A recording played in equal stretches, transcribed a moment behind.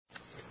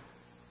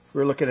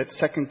We're looking at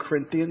 2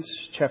 Corinthians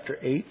chapter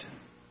 8,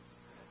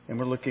 and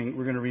we're going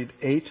to read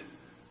 8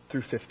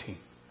 through 15.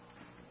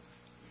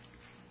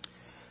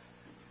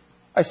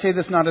 I say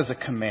this not as a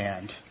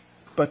command,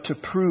 but to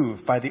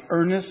prove by the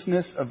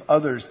earnestness of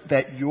others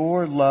that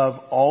your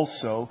love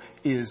also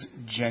is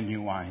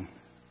genuine.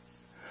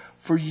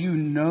 For you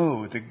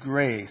know the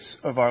grace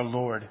of our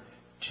Lord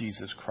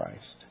Jesus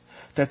Christ,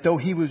 that though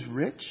he was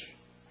rich,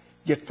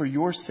 yet for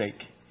your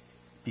sake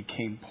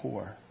became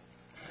poor,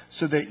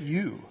 so that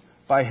you,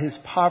 by his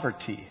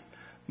poverty,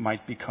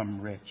 might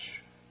become rich.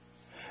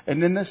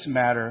 And in this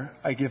matter,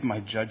 I give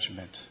my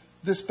judgment.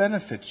 This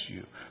benefits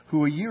you,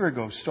 who a year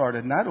ago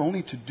started not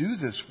only to do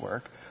this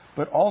work,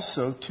 but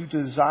also to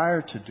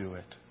desire to do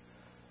it.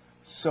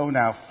 So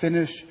now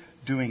finish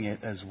doing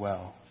it as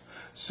well,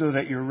 so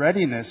that your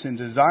readiness in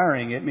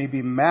desiring it may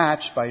be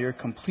matched by your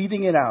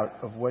completing it out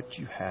of what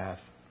you have.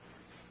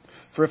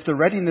 For if the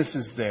readiness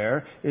is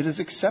there, it is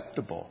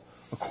acceptable,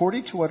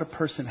 according to what a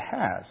person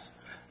has,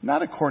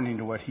 not according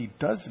to what he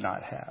does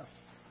not have.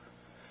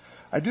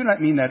 I do not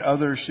mean that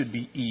others should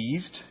be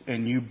eased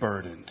and you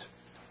burdened,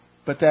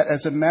 but that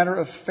as a matter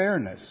of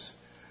fairness,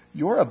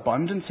 your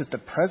abundance at the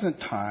present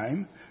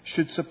time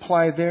should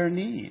supply their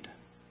need,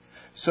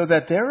 so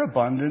that their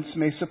abundance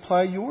may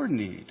supply your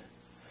need,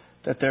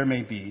 that there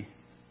may be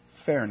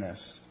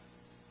fairness.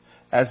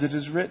 As it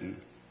is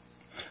written,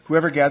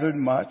 whoever gathered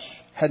much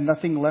had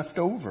nothing left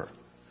over,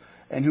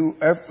 and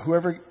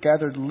whoever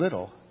gathered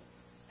little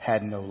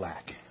had no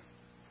lack.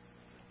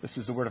 This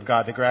is the word of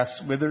God. The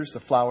grass withers, the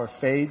flower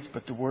fades,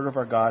 but the word of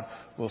our God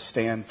will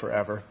stand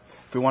forever.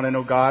 If we want to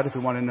know God, if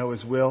we want to know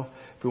his will,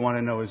 if we want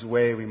to know his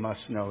way, we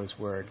must know his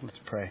word. Let's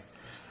pray.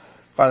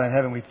 Father in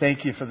heaven, we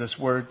thank you for this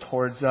word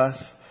towards us.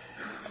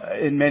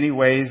 In many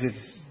ways,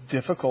 it's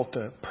difficult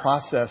to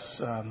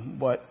process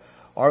what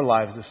our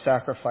lives of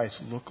sacrifice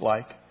look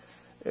like.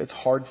 It's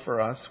hard for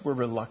us. We're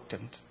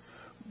reluctant.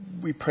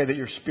 We pray that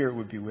your Spirit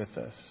would be with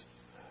us.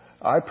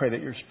 I pray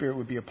that your Spirit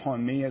would be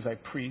upon me as I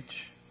preach.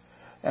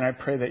 And I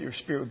pray that your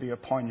Spirit would be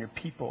upon your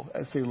people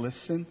as they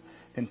listen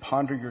and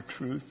ponder your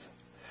truth,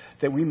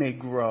 that we may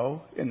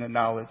grow in the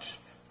knowledge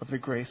of the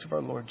grace of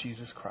our Lord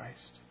Jesus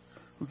Christ,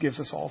 who gives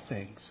us all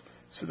things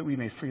so that we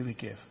may freely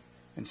give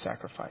and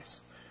sacrifice.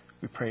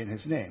 We pray in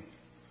his name.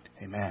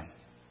 Amen.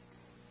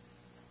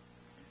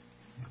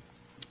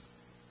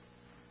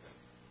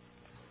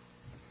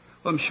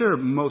 Well, I'm sure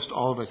most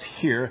all of us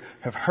here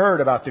have heard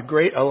about the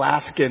great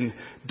Alaskan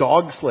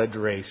dog sled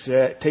race.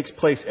 It takes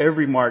place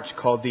every March,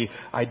 called the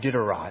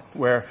Iditarod,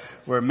 where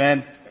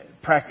men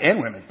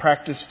and women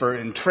practice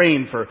and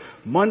train for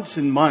months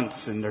and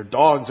months, and their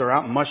dogs are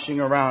out mushing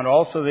around.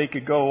 Also, they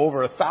could go over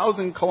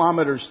 1,000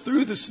 kilometers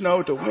through the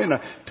snow to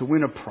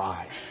win a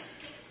prize.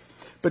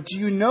 But do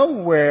you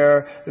know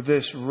where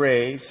this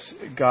race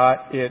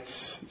got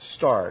its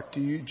start?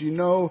 Do you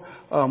know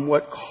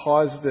what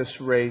caused this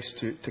race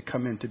to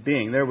come into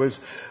being?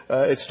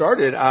 It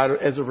started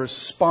out as a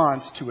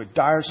response to a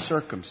dire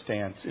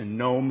circumstance in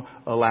Nome,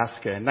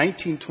 Alaska. In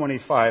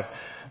 1925,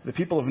 the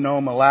people of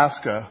Nome,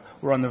 Alaska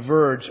were on the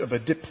verge of a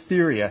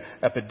diphtheria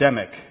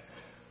epidemic.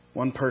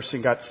 One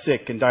person got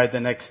sick and died the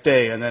next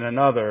day, and then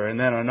another, and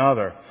then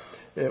another.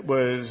 It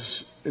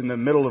was in the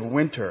middle of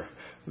winter.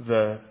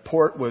 The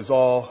port was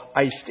all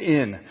iced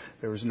in.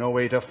 There was no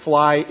way to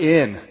fly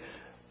in.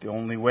 The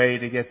only way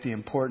to get the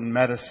important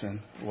medicine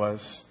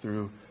was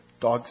through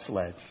dog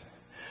sleds.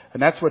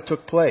 And that's what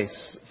took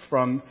place.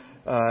 From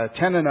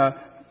Nenana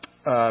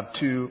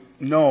to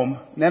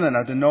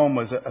Nome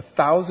was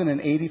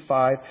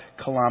 1,085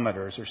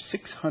 kilometers, or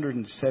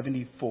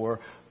 674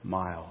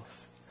 miles.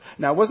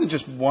 Now, it wasn't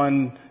just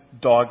one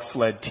dog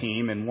sled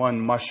team and one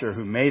musher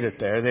who made it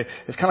there.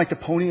 It's kind of like the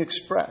Pony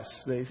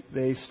Express.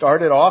 They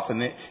started off,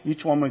 and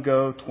each one would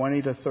go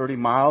 20 to 30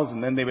 miles,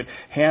 and then they would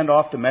hand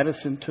off the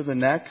medicine to the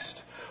next.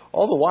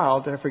 All the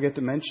while, did I forget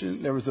to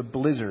mention, there was a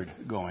blizzard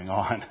going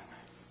on.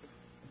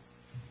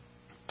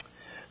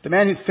 The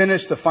man who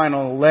finished the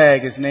final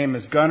leg, his name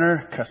is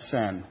Gunnar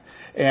Kassen.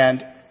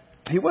 And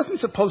he wasn't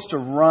supposed to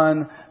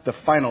run the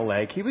final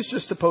leg. He was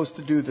just supposed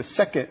to do the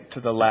second to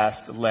the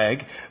last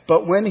leg.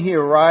 But when he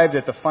arrived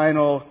at the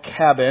final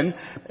cabin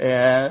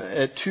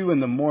at 2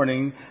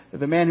 a.m,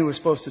 the man who was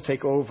supposed to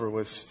take over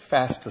was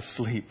fast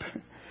asleep.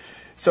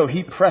 So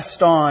he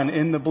pressed on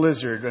in the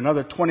blizzard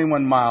another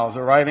 21 miles,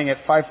 arriving at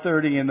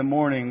 5:30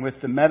 a.m.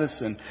 with the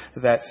medicine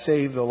that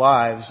saved the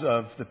lives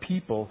of the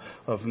people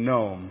of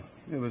Nome.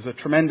 It was a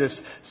tremendous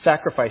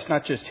sacrifice,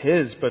 not just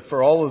his, but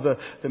for all of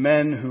the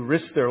men who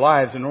risked their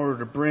lives in order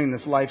to bring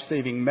this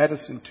life-saving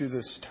medicine to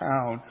this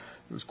town.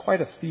 It was quite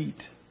a feat.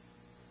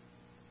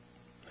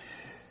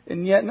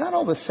 And yet, not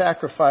all the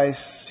sacrifice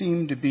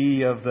seemed to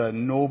be of the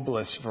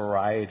noblest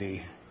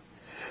variety.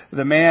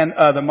 The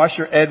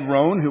musher Ed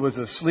Rohn, who was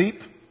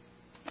asleep,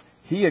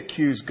 he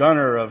accused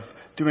Gunnar of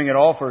doing it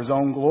all for his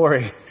own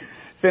glory,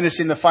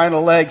 finishing the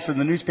final leg so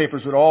the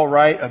newspapers would all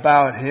write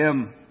about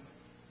him.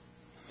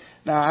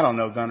 Now, I don't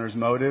know Gunnar's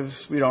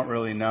motives. We don't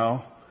really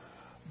know.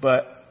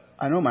 But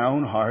I know my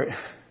own heart.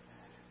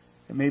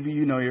 And maybe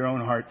you know your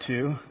own heart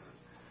too.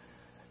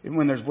 Even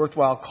when there's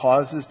worthwhile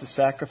causes to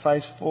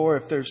sacrifice for,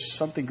 if there's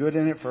something good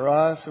in it for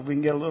us, if we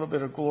can get a little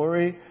bit of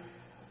glory,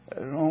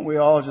 don't we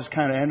all just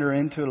kind of enter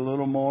into it a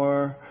little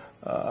more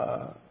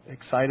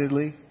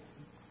excitedly?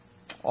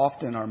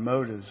 Often our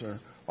motives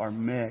are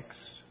mixed.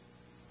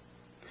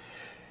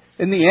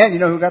 In the end, you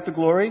know who got the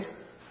glory?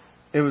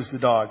 It was the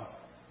dog,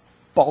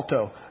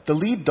 Balto, the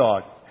lead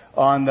dog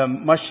on the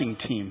mushing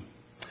team.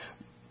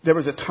 There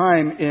was a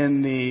time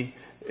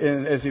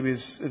as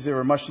they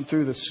were mushing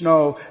through the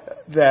snow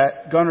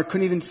that Gunnar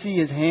couldn't even see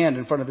his hand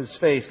in front of his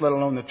face, let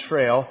alone the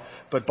trail.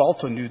 But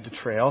Balto knew the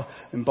trail.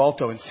 And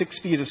Balto, in 6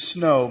 feet of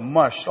snow,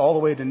 mushed all the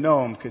way to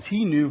Nome because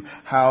he knew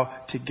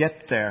how to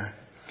get there.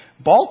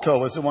 Balto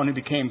was the one who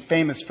became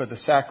famous for the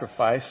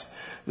sacrifice.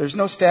 There's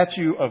no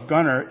statue of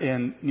Gunnar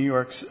in New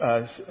York's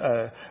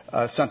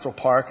Central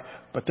Park,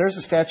 but there's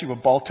a statue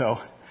of Balto,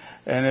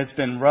 and it's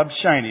been rubbed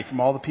shiny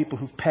from all the people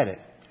who've pet it.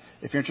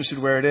 If you're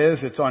interested where it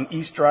is, it's on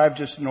East Drive,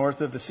 just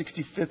north of the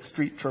 65th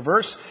Street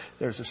Traverse.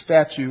 There's a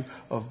statue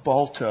of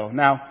Balto.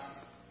 Now,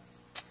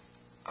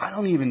 I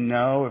don't even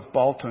know if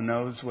Balto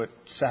knows what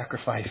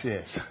sacrifice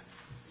is.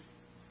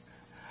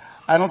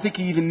 I don't think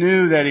he even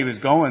knew that he was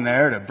going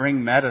there to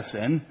bring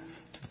medicine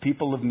to the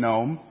people of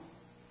Nome.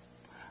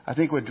 I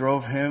think what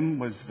drove him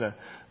was the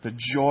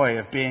joy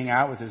of being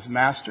out with his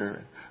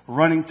master,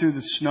 running through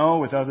the snow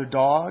with other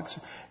dogs,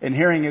 and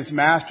hearing his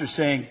master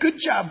saying, "Good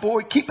job,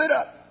 boy, keep it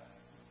up.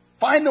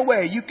 Find the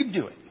way, you can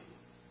do it."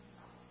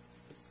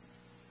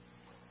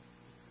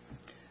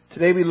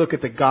 Today we look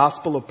at the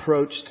gospel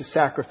approach to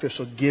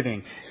sacrificial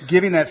giving.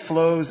 Giving that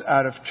flows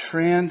out of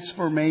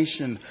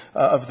transformation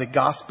of the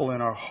gospel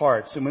in our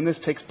hearts. And when this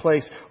takes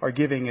place, our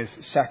giving is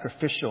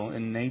sacrificial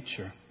in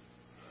nature.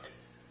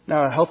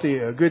 Now,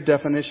 a good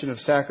definition of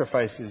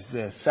sacrifice is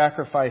this.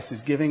 Sacrifice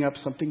is giving up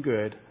something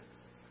good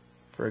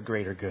for a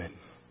greater good.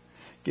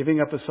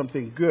 Giving up of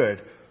something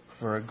good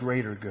for a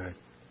greater good.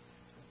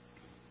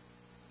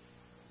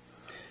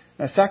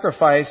 Now,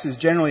 sacrifice is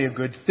generally a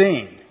good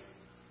thing.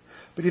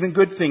 But even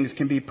good things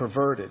can be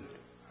perverted.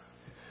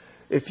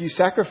 If you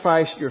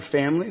sacrifice your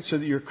family so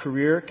that your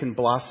career can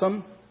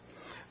blossom,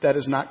 that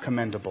is not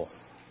commendable.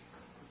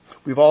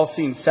 We've all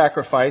seen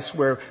sacrifice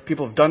where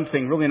people have done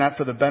things really not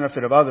for the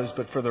benefit of others,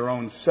 but for their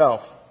own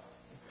self.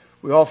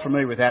 We're all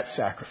familiar with that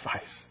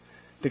sacrifice.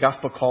 The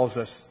gospel calls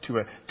us to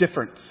a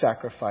different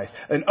sacrifice,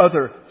 an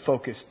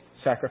other-focused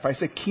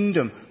sacrifice, a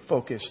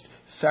kingdom-focused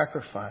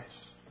sacrifice.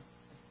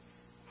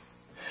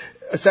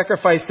 A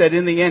sacrifice that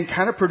in the end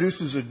kind of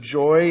produces a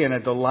joy and a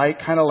delight,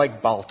 kind of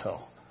like Balto.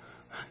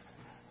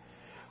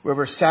 Where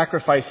we're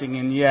sacrificing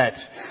and yet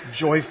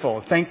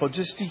joyful, thankful,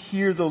 just to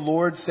hear the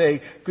Lord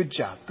say, "Good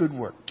job, good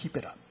work, keep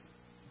it up."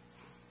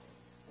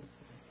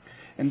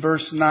 In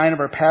verse 9 of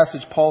our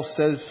passage, Paul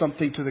says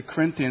something to the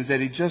Corinthians that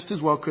he just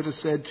as well could have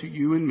said to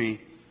you and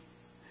me.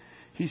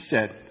 He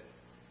said,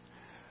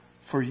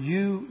 "For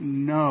you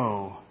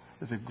know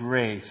the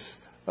grace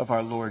of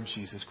our Lord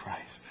Jesus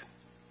Christ."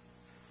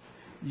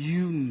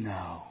 You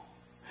know.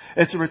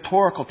 It's a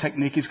rhetorical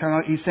technique. He's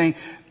saying,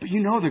 but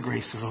you know the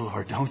grace of the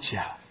Lord, don't you?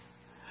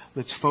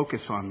 Let's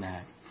focus on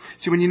that.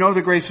 See, when you know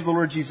the grace of the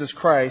Lord Jesus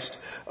Christ,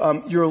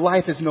 your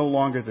life is no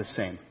longer the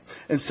same.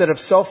 Instead of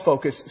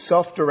self-focused,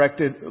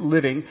 self-directed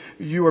living,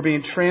 you are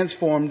being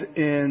transformed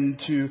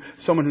into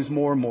someone who's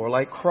more and more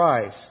like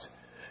Christ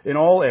in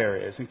all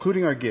areas,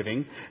 including our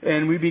giving,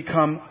 and we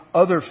become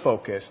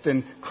other-focused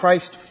and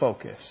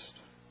Christ-focused.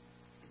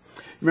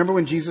 Remember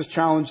when Jesus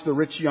challenged the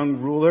rich young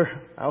ruler?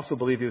 I also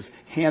believe he was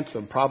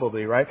handsome,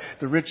 probably, right?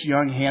 The rich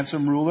young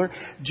handsome ruler.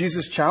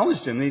 Jesus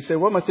challenged him. And he said,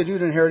 "What must I do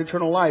to inherit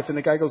eternal life?" And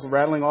the guy goes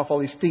rattling off all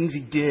these things he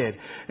did.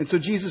 And so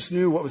Jesus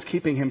knew what was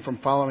keeping him from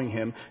following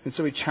him. And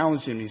so he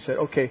challenged him. He said,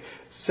 "Okay,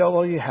 sell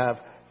all you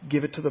have,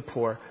 give it to the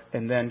poor,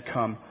 and then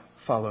come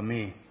follow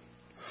me."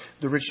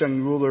 The rich young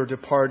ruler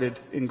departed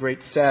in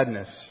great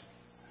sadness.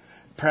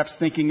 Perhaps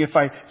thinking, if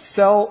I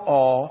sell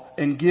all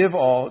and give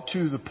all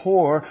to the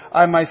poor,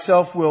 I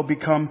myself will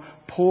become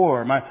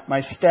poor.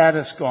 My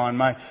status gone,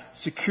 my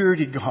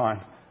security gone.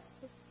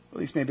 At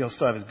least maybe I'll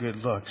still have his good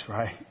looks,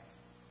 right?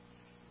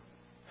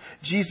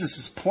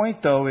 Jesus'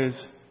 point, though,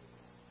 is,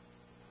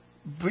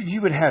 but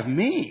you would have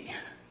me.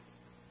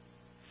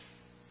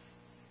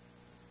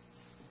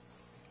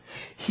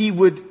 He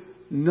would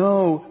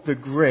know the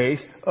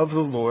grace of the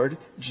Lord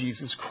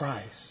Jesus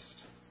Christ.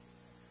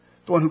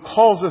 The one who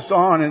calls us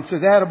on and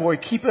says,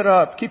 "Attaboy, keep it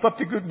up. Keep up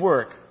the good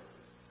work."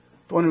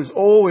 The one who's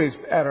always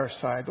at our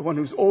side. The one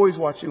who's always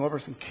watching over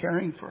us and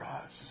caring for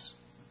us.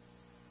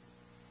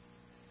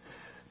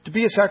 To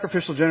be a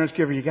sacrificial, generous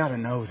giver, you got to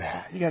know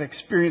that. You got to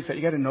experience that.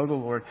 You got to know the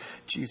Lord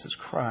Jesus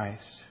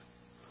Christ.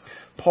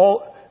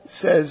 Paul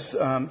says,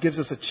 gives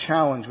us a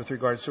challenge with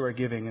regards to our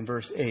giving in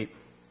verse 8.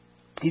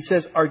 He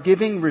says, our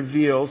giving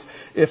reveals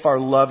if our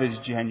love is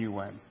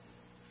genuine.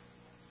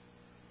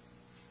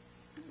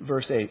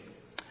 Verse 8.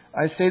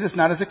 I say this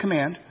not as a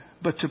command,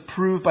 but to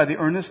prove by the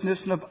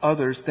earnestness of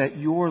others that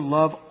your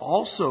love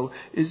also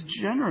is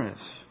generous.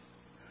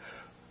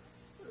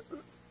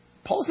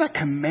 Paul's not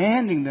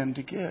commanding them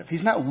to give.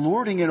 He's not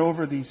lording it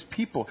over these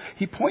people.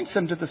 He points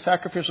them to the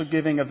sacrificial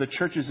giving of the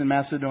churches in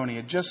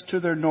Macedonia, just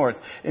to their north,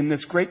 in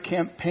this great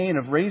campaign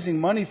of raising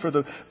money for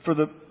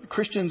the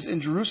Christians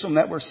in Jerusalem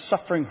that were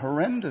suffering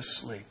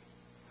horrendously.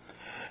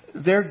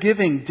 Their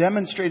giving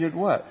demonstrated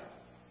what?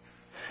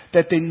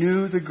 That they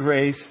knew the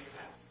grace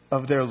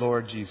of their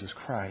Lord Jesus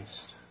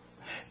Christ.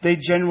 They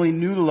genuinely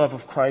knew the love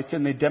of Christ,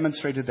 and they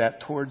demonstrated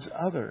that towards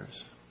others.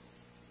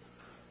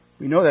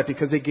 We know that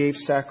because they gave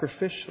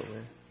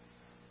sacrificially.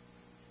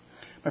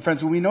 My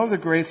friends, when we know the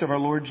grace of our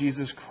Lord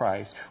Jesus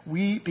Christ,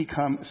 we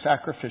become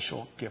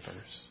sacrificial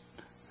givers.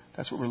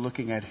 That's what we're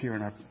looking at here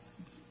in our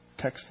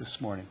text this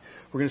morning.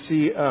 We're going to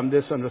see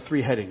this under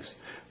 3 headings.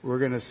 We're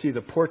going to see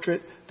the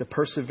portrait, the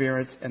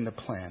perseverance, and the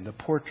plan. The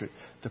portrait,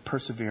 the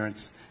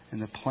perseverance,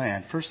 and the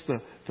plan. First,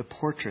 the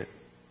portrait.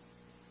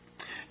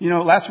 You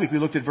know, last week we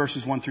looked at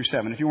verses 1 through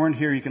 7. If you weren't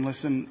here, you can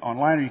listen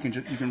online, or you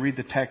can read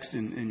the text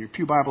in your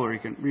pew Bible, or you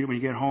can read it when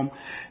you get home.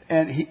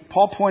 And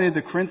Paul pointed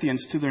the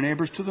Corinthians to their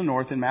neighbors to the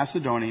north in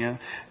Macedonia,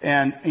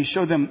 and he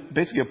showed them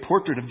basically a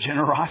portrait of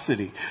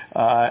generosity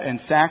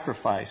and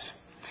sacrifice.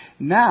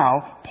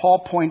 Now,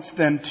 Paul points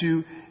them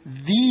to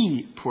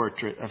the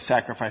portrait of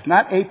sacrifice.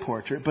 Not a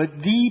portrait, but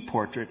the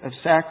portrait of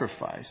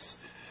sacrifice.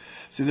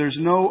 So there's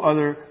no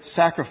other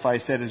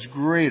sacrifice that is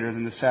greater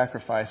than the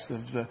sacrifice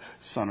of the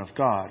Son of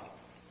God.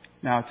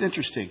 Now, it's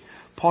interesting.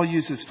 Paul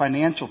uses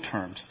financial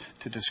terms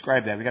to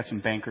describe that. We got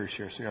some bankers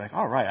here, so you're like,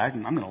 all right,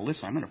 I'm going to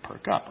listen. I'm going to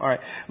perk up. All right,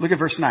 look at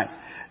verse 9.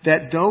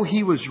 That though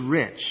he was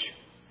rich,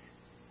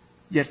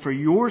 yet for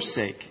your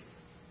sake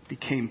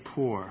became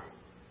poor,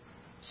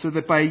 so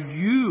that by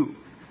you,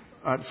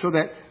 so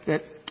that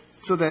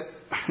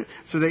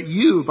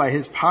you by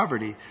his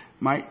poverty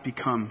might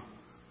become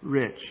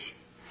rich.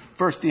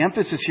 First, the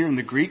emphasis here in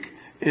the Greek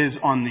is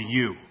on the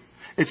you.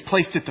 It's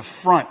placed at the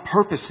front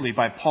purposely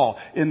by Paul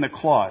in the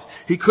clause.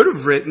 He could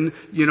have written,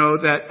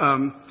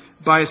 that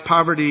by his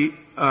poverty,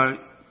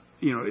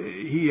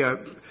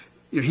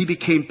 he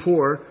became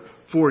poor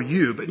for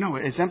you. But no,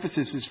 his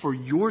emphasis is for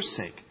your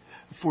sake.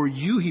 For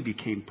you he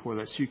became poor,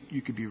 that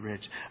you could be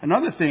rich.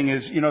 Another thing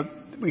is,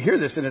 we hear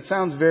this and it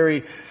sounds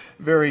very,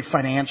 very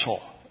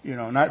financial,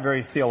 not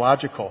very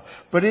theological.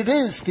 But it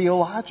is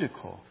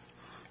theological.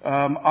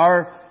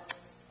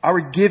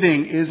 Our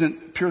giving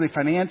isn't purely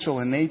financial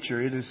in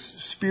nature. It is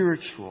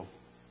spiritual.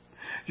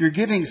 Your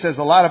giving says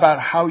a lot about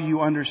how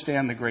you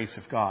understand the grace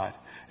of God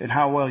and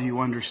how well you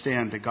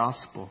understand the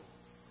gospel.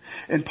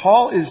 And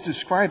Paul is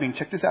describing,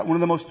 check this out, one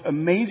of the most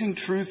amazing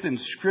truths in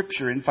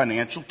Scripture in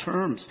financial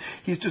terms.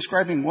 He's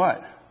describing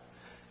what?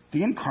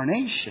 The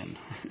incarnation.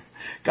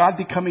 God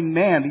becoming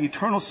man, the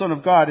eternal Son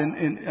of God,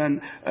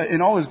 and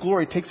in all His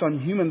glory takes on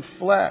human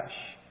flesh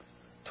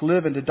to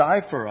live and to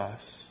die for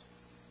us.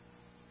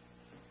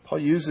 Paul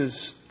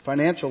uses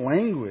financial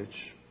language.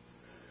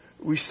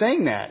 We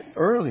sang that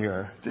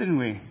earlier, didn't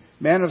we?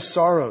 Man of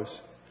sorrows,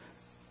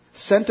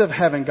 sent of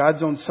heaven,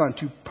 God's own Son,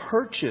 to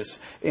purchase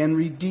and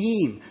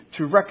redeem,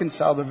 to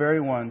reconcile the very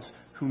ones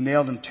who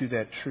nailed Him to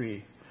that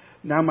tree.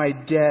 Now my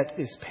debt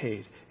is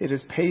paid. It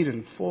is paid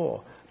in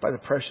full by the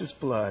precious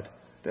blood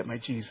that my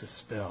Jesus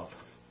spilled.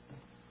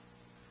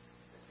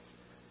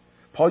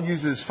 Paul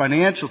uses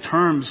financial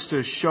terms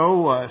to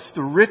show us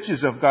the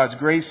riches of God's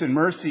grace and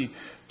mercy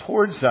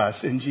towards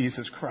us in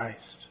Jesus Christ.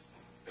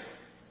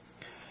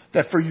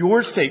 That for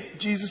your sake,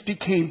 Jesus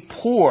became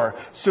poor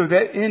so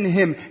that in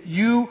Him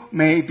you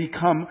may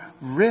become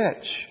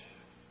rich.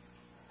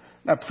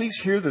 Now please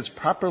hear this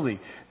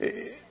properly.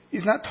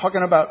 He's not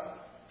talking about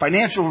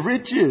financial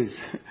riches.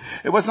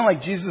 It wasn't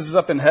like Jesus is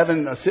up in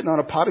heaven sitting on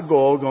a pot of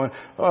gold going,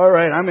 all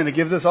right, I'm going to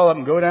give this all up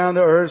and go down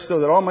to earth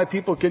so that all my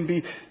people can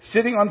be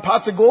sitting on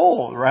pots of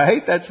gold,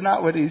 right? That's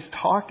not what He's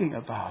talking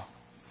about.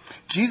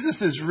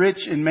 Jesus is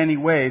rich in many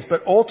ways,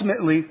 but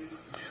ultimately,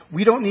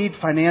 we don't need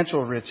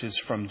financial riches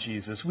from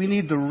Jesus. We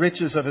need the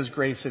riches of His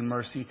grace and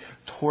mercy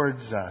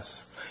towards us.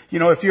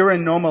 If you're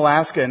in Nome,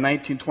 Alaska in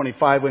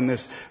 1925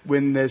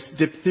 when this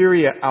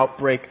diphtheria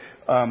outbreak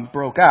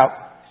broke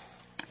out,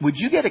 would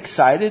you get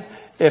excited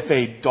if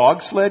a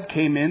dog sled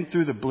came in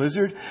through the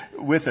blizzard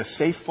with a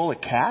safe full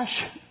of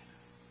cash?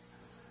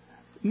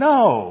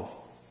 No.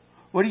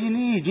 What do you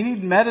need? You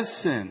need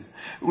medicine.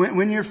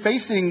 When you're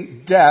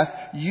facing death,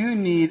 you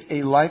need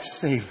a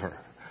lifesaver.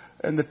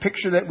 And the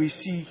picture that we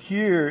see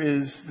here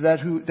is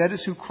that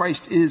is who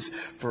Christ is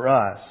for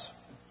us.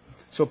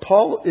 So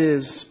Paul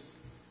is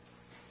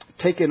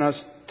taking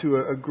us to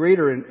a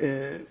greater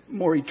and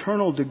more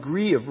eternal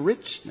degree of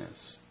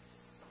richness.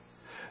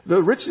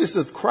 The richness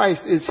of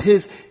Christ is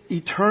His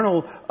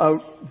eternal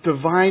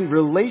divine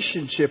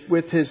relationship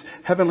with His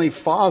Heavenly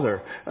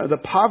Father. The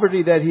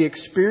poverty that He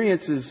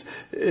experiences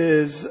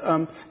is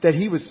that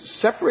He was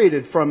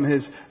separated from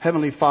His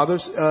Heavenly Father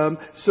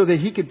so that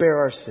He could bear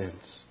our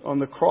sins. On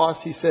the cross,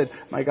 He said,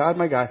 my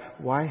God,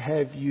 why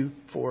have you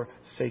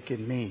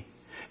forsaken me?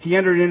 He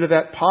entered into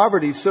that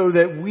poverty so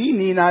that we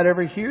need not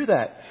ever hear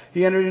that.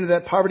 He entered into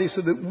that poverty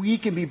so that we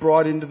can be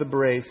brought into the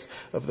embrace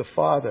of the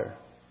Father.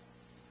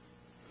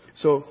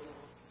 So,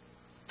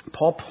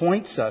 Paul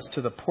points us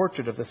to the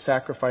portrait of the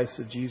sacrifice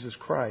of Jesus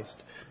Christ.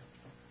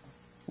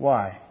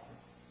 Why?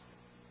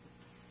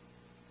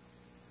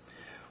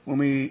 When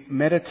we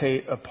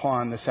meditate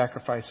upon the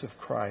sacrifice of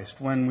Christ,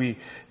 when we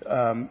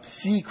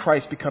see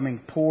Christ becoming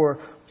poor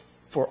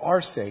for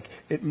our sake,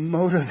 it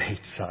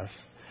motivates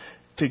us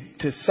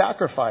to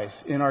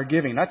sacrifice in our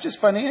giving, not just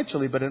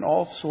financially, but in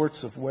all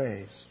sorts of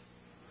ways.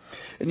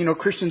 And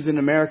Christians in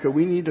America,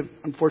 we need to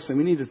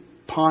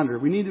ponder,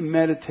 we need to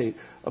meditate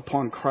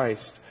upon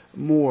Christ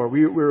more.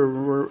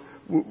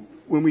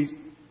 When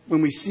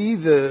we see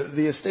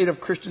the estate of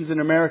Christians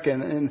in America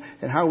and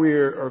how we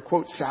are,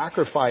 quote,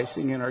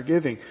 sacrificing in our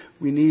giving,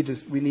 we need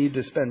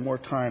to spend more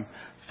time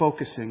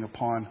focusing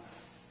upon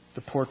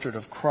the portrait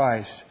of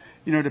Christ.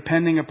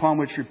 Depending upon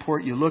which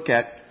report you look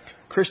at,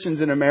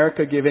 Christians in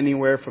America give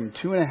anywhere from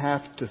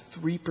 2.5% to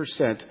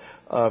 3%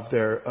 of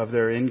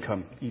their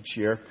income each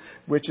year,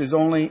 which is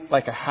only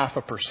like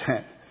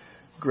 0.5%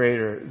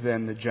 greater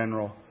than the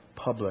general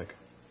public.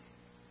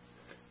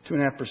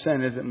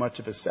 2.5% isn't much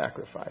of a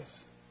sacrifice.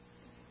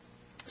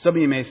 Some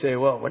of you may say,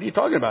 well, what are you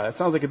talking about? That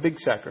sounds like a big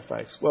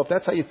sacrifice. Well, if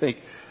that's how you think,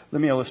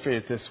 let me illustrate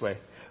it this way.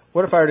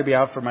 What if I were to be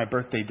out for my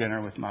birthday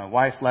dinner with my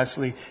wife,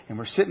 Leslie, and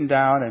we're sitting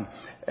down,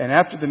 and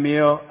after the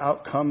meal,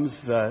 out comes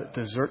the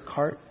dessert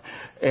cart,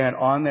 and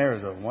on there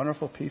is a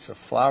wonderful piece of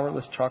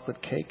flourless chocolate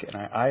cake, and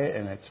I eye it,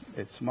 and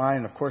it's mine.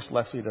 And of course,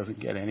 Leslie doesn't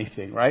get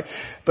anything, right?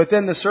 But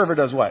then the server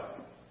does what?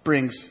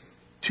 Brings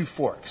 2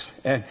 forks.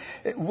 And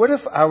what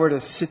if I were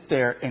to sit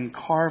there and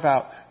carve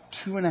out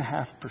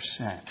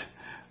 2.5%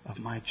 of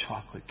my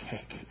chocolate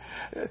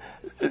cake?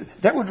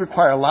 That would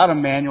require a lot of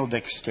manual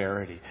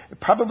dexterity,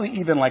 probably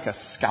even like a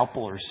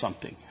scalpel or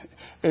something.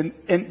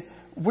 And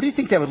what do you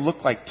think that would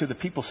look like to the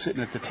people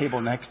sitting at the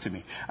table next to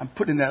me? I'm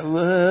putting that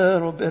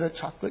little bit of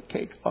chocolate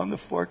cake on the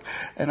fork,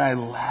 and I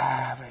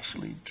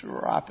lavishly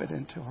drop it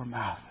into her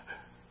mouth.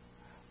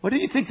 What do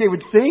you think they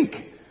would think?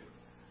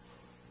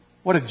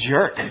 What a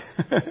jerk.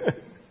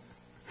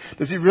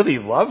 Does he really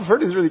love her?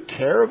 Does he really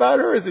care about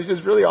her? Or is it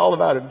just really all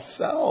about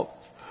himself?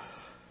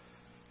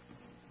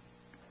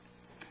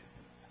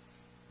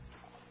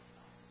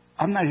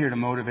 I'm not here to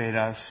motivate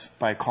us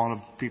by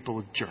calling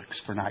people jerks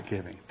for not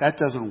giving. That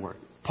doesn't work.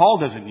 Paul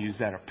doesn't use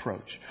that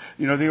approach.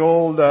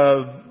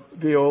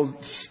 The old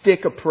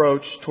stick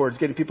approach towards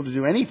getting people to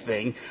do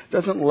anything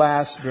doesn't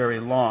last very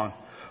long.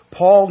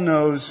 Paul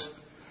knows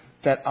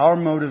that our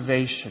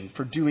motivation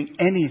for doing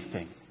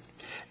anything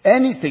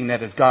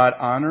that is God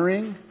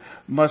honoring,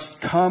 must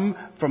come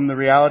from the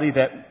reality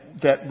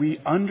that we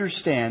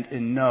understand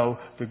and know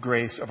the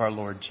grace of our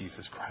Lord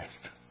Jesus Christ.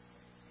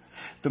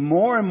 The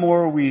more and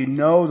more we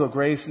know the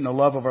grace and the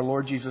love of our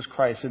Lord Jesus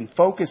Christ and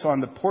focus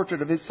on the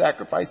portrait of His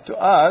sacrifice to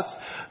us,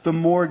 the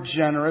more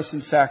generous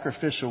and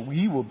sacrificial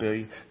we will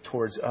be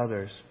towards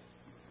others.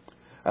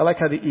 I like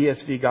how the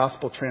ESV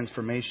Gospel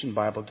Transformation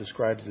Bible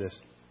describes this.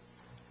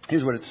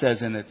 Here's what it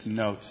says in its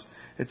notes.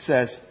 It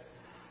says,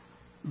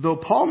 though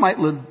Paul might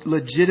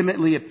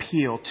legitimately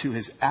appeal to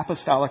his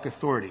apostolic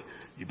authority,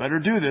 you better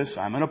do this,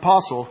 I'm an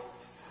apostle,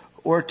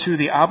 or to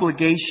the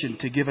obligation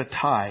to give a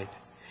tithe,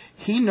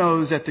 he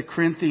knows that the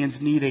Corinthians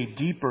need a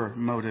deeper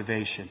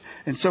motivation.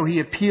 And so he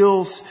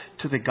appeals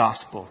to the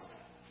gospel.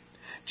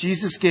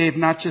 Jesus gave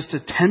not just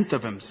 1/10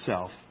 of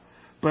himself,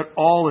 but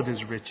all of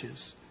his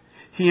riches.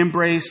 He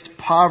embraced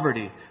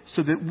poverty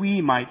so that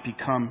we might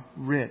become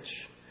rich.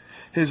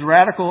 His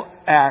radical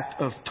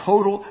act of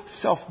total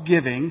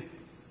self-giving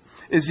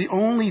is the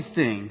only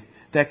thing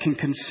that can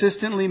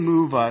consistently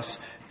move us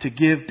to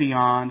give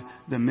beyond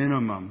the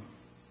minimum.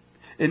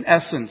 In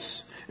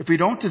essence, if we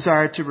don't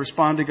desire to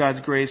respond to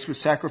God's grace with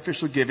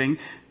sacrificial giving,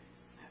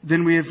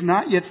 then we have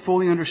not yet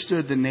fully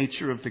understood the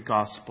nature of the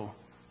gospel.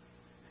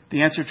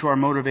 The answer to our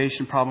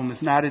motivation problem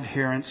is not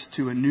adherence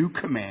to a new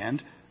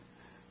command,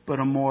 but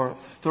a more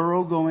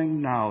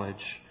thoroughgoing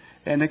knowledge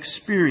and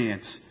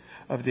experience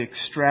of the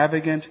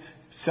extravagant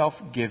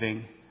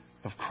self-giving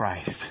of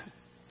Christ.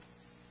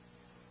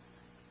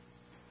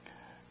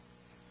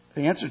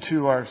 The answer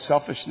to our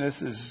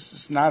selfishness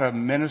is not a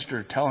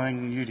minister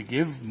telling you to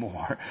give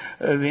more.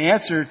 The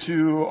answer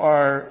to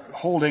our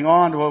holding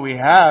on to what we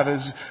have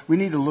is we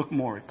need to look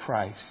more at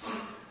Christ,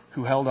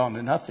 who held on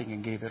to nothing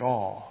and gave it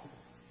all.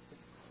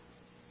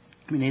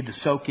 We need to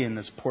soak in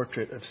this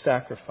portrait of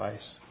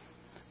sacrifice.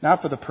 Now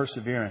for the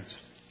perseverance.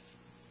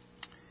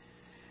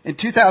 In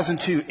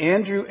 2002,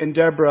 Andrew and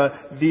Deborah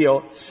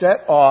Veal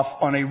set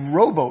off on a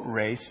rowboat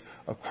race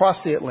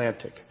across the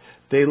Atlantic.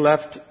 They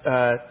left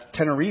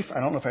Tenerife,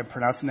 I don't know if I'm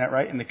pronouncing that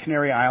right, in the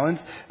Canary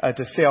Islands,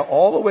 to sail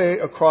all the way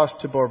across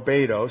to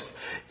Barbados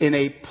in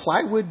a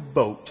plywood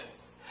boat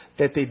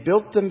that they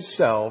built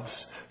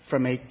themselves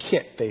from a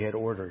kit they had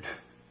ordered.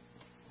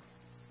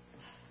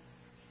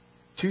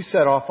 2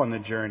 set off on the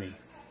journey.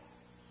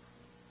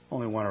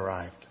 Only 1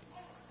 arrived.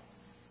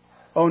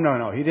 Oh,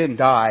 no, he didn't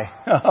die.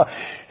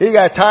 He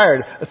got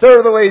tired. A third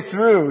of the way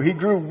through, he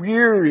grew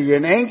weary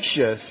and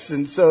anxious,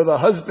 and so the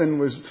husband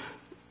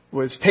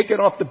was taken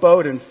off the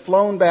boat and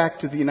flown back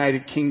to the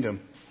United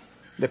Kingdom.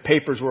 The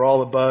papers were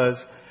all abuzz,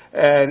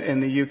 And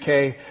in the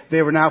UK,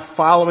 they were now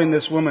following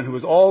this woman who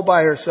was all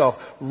by herself,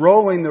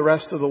 rowing the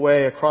rest of the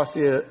way across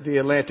the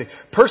Atlantic,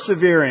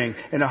 persevering,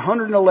 and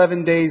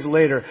 111 days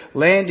later,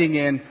 landing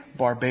in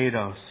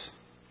Barbados.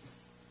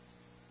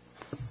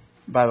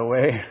 By the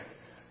way,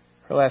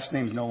 her last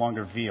name's no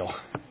longer Veal.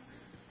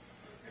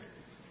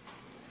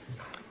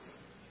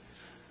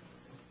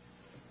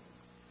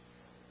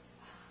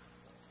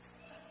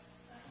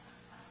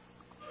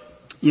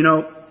 You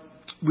know,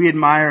 we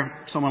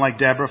admire someone like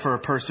Deborah for her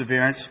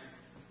perseverance.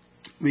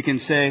 We can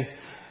say,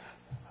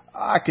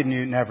 I could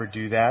never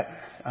do that.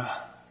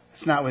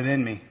 It's not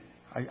within me.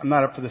 I'm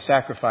not up for the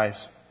sacrifice.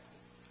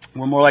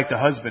 We're more like the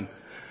husband.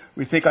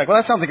 We think like, well,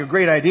 that sounds like a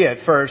great idea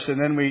at first, and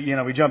then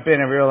we jump in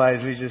and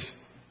realize we just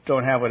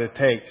don't have what it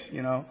takes.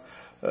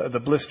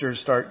 The blisters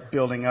start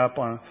building up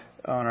on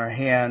our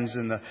hands,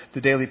 and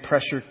the daily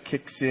pressure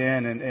kicks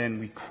in, and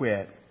we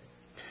quit.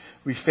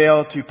 We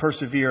fail to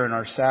persevere in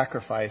our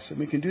sacrifice, and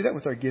we can do that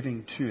with our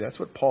giving too. That's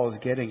what Paul is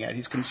getting at.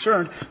 He's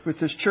concerned with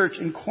this church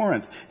in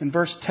Corinth. In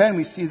verse 10,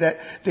 we see that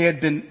they had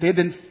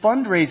been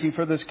fundraising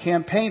for this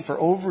campaign for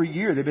over a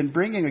year. They've been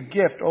bringing a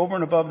gift over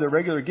and above their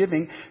regular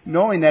giving,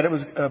 knowing that it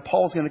was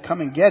Paul's going to come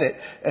and get it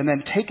and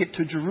then take it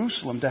to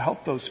Jerusalem to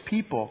help those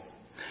people.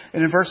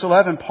 And in verse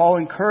 11, Paul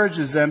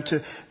encourages them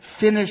to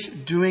finish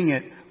doing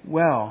it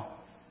well.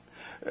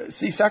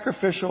 See,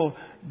 sacrificial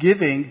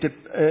giving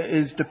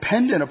is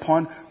dependent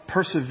upon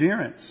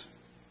perseverance.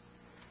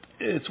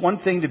 It's one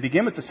thing to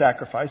begin with the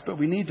sacrifice, but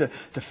we need to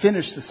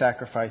finish the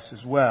sacrifice as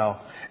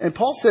well. And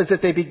Paul says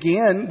that they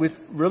began with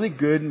really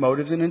good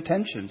motives and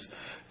intentions.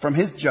 From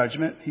his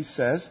judgment, he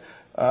says,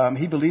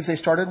 he believes they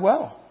started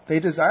well. They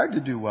desired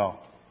to do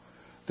well.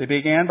 They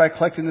began by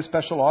collecting the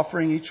special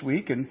offering each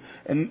week, and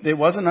it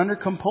wasn't under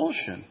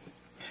compulsion.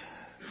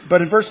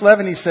 But in verse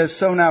 11, he says,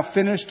 so now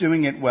finish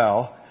doing it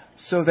well,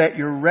 so that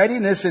your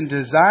readiness in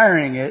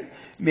desiring it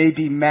may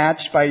be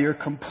matched by your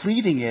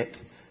completing it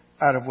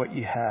out of what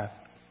you have.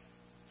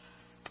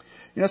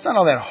 It's not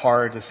all that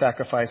hard to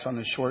sacrifice on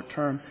the short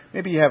term.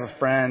 Maybe you have a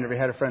friend, or you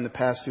had a friend in the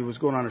past who was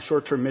going on a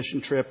short-term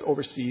mission trip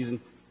overseas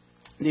and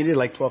needed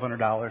like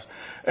 $1,200.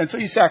 And so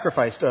you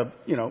sacrificed,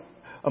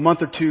 a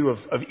month or two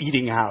of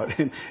eating out,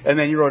 and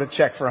then you wrote a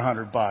check for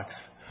 $100.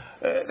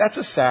 That's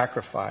a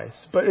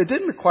sacrifice, but it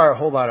didn't require a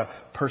whole lot of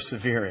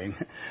persevering.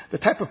 The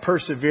type of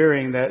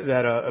persevering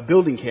that a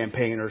building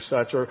campaign or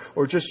such,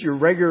 or just your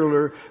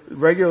regular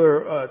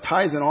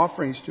tithes and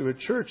offerings to a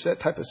church, that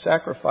type of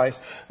sacrifice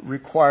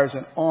requires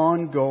an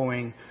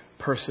ongoing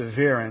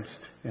perseverance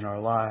in our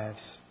lives.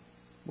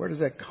 Where does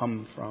that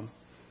come from?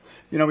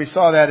 We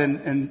saw that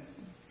in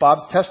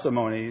Bob's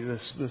testimony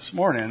this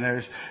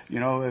morning.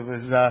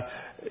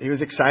 He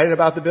was excited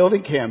about the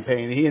building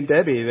campaign. He and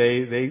Debbie,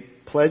 they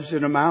pledged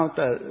an amount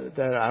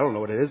that I don't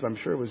know what it is, but I'm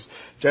sure it was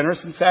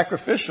generous and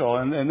sacrificial.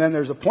 And then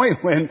there's a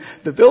point when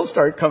the bills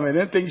start coming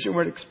in, things you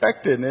weren't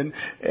expecting, and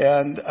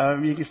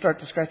you can start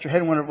to scratch your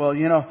head and wonder, well,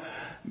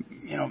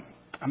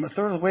 I'm a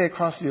third of the way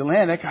across the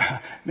Atlantic.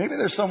 Maybe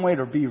there's some way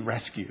to be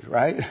rescued,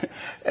 right?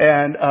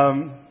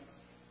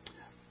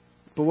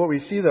 But what we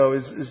see, though,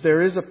 is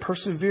there is a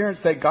perseverance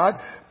that God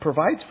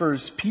provides for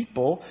His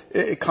people.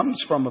 It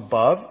comes from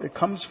above. It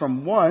comes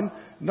from one,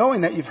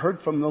 knowing that you've heard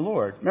from the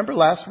Lord. Remember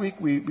last week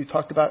we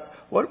talked about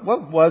what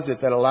was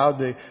it that allowed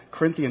the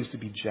Corinthians to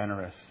be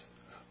generous?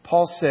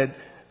 Paul said,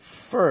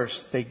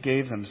 first they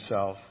gave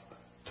themselves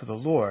to the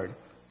Lord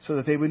so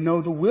that they would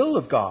know the will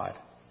of God.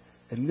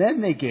 And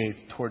then they gave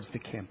towards the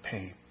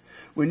campaign.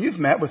 When you've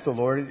met with the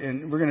Lord,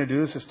 and we're going to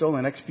do this still in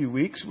the next few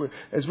weeks,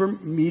 as we're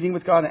meeting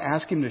with God and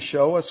asking Him to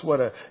show us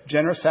what a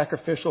generous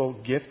sacrificial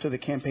gift to the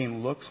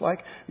campaign looks like,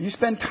 you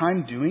spend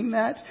time doing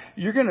that,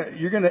 you're going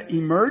to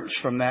emerge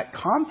from that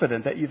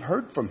confident that you've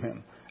heard from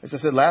Him. As I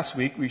said last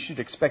week, we should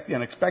expect the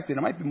unexpected.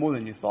 It might be more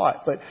than you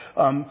thought. But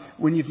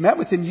when you've met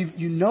with Him,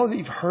 you know that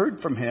you've heard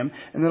from Him,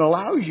 and it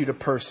allows you to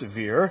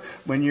persevere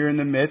when you're in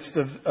the midst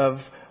of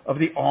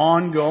the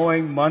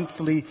ongoing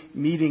monthly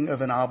meeting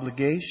of an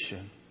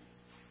obligation.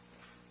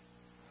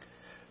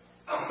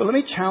 But let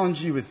me challenge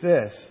you with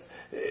this.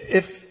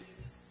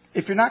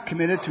 If you're not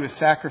committed to a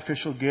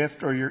sacrificial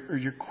gift, or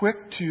you're quick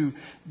to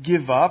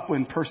give up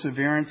when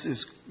perseverance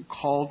is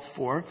called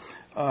for,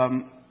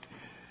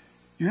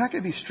 you're not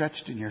going to be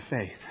stretched in your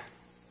faith.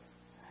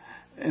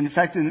 In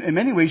fact, in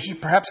many ways, you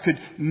perhaps could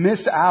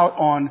miss out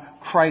on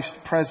Christ's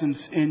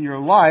presence in your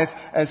life,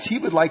 as He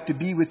would like to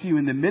be with you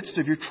in the midst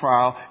of your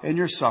trial and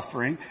your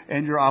suffering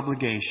and your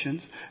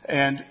obligations,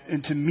 and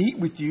to meet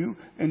with you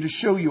and to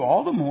show you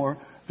all the more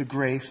the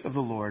grace of the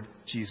Lord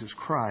Jesus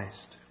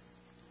Christ.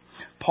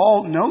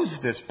 Paul knows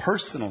this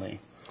personally.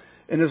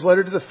 In his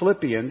letter to the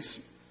Philippians,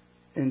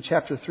 in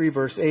chapter 3,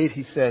 verse 8,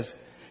 he says,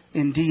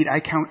 "Indeed,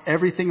 I count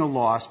everything a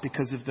loss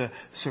because of the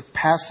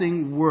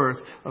surpassing worth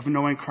of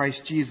knowing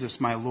Christ Jesus,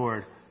 my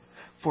Lord.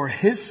 For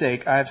His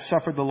sake, I have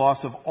suffered the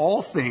loss of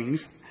all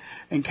things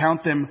and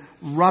count them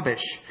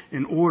rubbish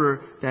in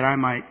order that I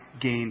might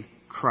gain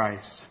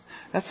Christ."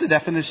 That's the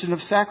definition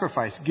of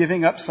sacrifice,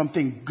 giving up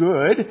something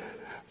good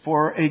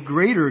for a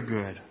greater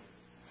good.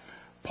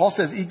 Paul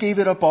says he gave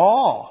it up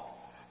all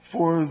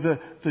for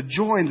the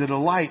joy and the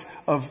delight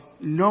of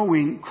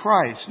knowing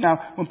Christ.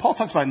 Now, when Paul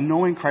talks about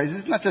knowing Christ,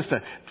 it's not just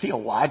a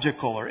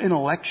theological or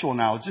intellectual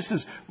knowledge. This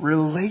is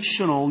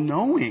relational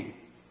knowing.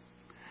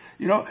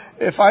 You know,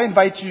 if I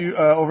invite you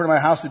over to my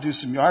house to do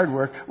some yard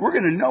work, we're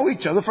going to know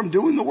each other from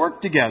doing the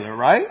work together,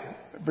 right?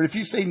 But if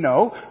you say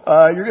no,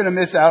 you're going to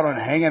miss out on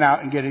hanging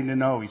out and getting to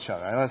know each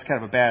other. I know that's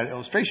kind of a bad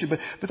illustration,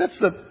 but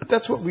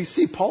that's what we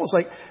see. Paul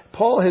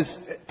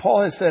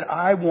has said,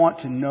 I want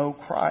to know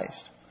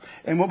Christ.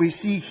 And what we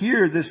see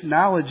here, this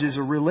knowledge is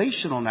a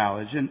relational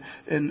knowledge.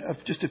 And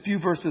just a few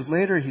verses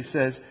later, he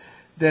says,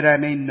 that I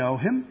may know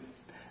him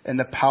and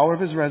the power of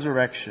his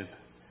resurrection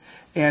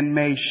and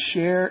may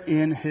share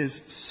in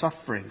his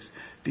sufferings,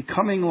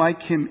 becoming like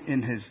him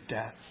in his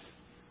death.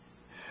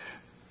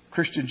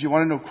 Christians, you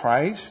want to know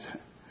Christ?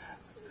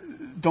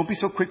 Don't be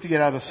so quick to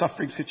get out of the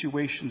suffering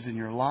situations in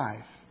your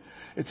life.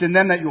 It's in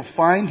them that you'll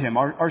find him.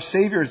 Our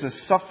Savior is a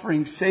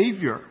suffering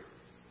Savior.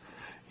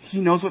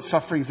 He knows what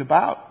suffering's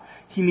about.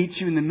 He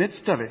meets you in the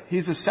midst of it.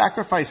 He's a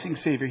sacrificing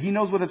Savior. He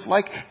knows what it's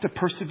like to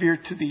persevere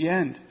to the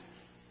end.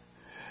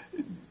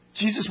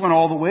 Jesus went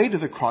all the way to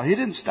the cross. He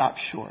didn't stop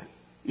short.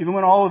 Even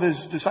when all of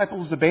his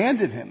disciples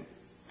abandoned him,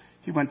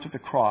 he went to the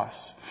cross.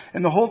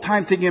 And the whole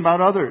time thinking about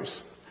others.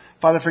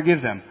 Father,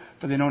 forgive them,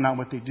 for they know not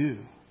what they do.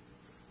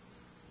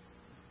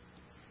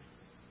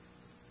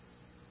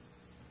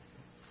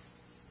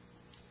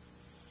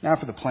 Now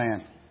for the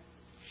plan.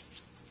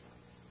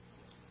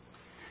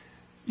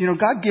 You know,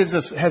 God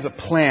has a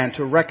plan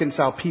to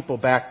reconcile people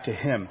back to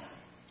him.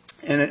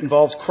 And it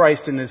involves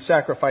Christ and his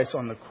sacrifice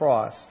on the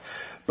cross.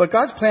 But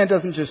God's plan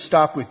doesn't just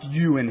stop with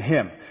you and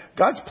him.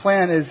 God's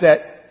plan is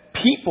that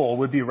people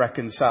would be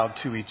reconciled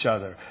to each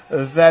other.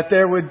 That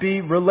there would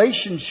be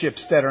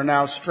relationships that are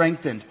now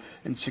strengthened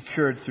and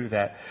secured through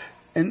that.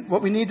 And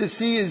what we need to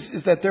see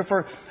is that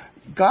therefore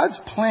God's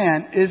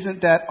plan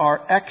isn't that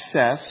our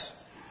excess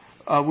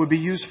would be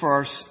used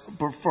for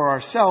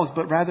ourselves,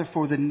 but rather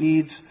for the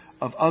needs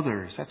of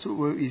others. That's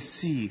what we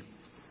see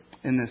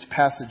in this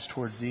passage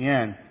towards the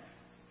end.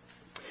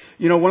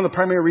 You know, one of the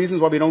primary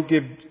reasons why we don't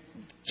give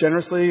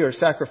generously or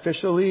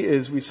sacrificially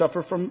is we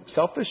suffer from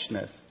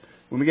selfishness.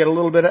 When we get a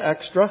little bit of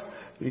extra,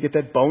 you get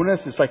that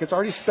bonus, it's like it's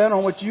already spent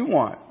on what you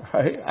want,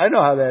 right? I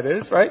know how that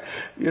is, right?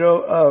 You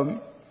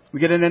know, we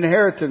get an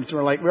inheritance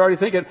and we're already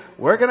thinking,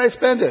 where can I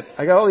spend it?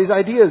 I got all these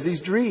ideas,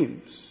 these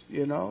dreams,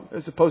 you know,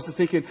 as opposed to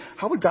thinking,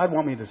 how would God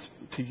want me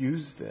to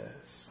use this?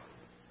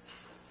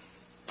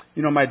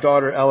 You know, my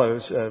daughter Ella, it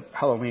was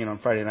Halloween on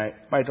Friday night.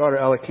 My daughter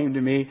Ella came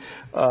to me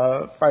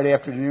Friday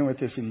afternoon with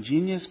this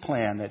ingenious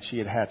plan that she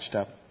had hatched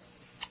up.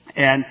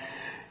 And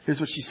here's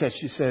what she said.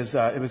 She says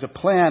it was a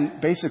plan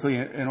basically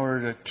in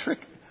order to trick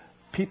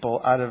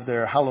people out of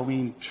their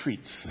Halloween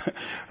treats.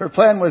 Her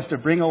plan was to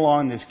bring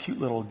along this cute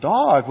little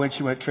dog when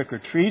she went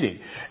trick-or-treating.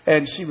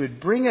 And she would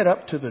bring it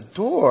up to the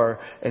door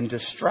and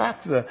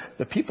distract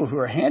the people who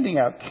were handing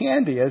out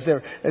candy. As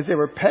they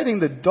were petting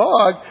the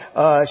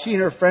dog, she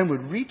and her friend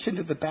would reach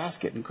into the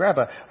basket and grab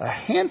a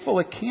handful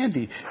of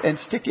candy and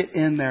stick it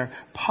in their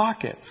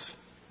pockets.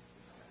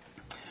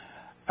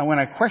 And when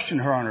I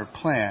questioned her on her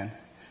plan,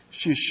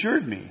 she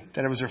assured me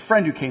that it was her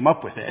friend who came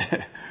up with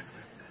it.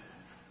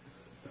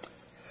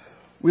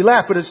 We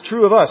laugh, but it's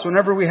true of us.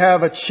 Whenever we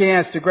have a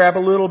chance to grab a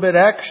little bit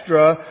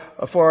extra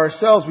for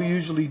ourselves, we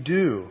usually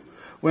do.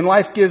 When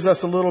life gives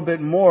us a little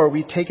bit more,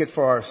 we take it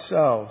for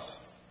ourselves.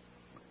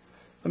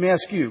 Let me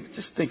ask you,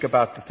 just think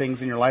about the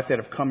things in your life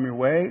that have come your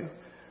way.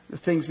 The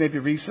things maybe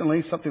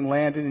recently, something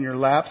landed in your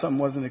lap, something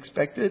wasn't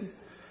expected.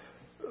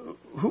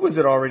 Who was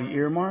it already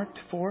earmarked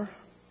for?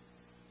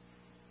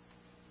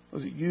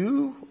 Was it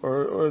you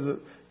or the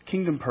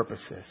kingdom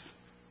purposes?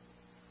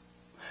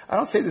 I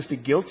don't say this to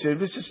guilt you.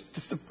 It's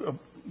just an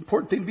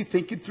important thing to be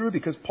thinking through,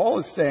 because Paul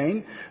is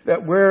saying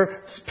that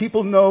where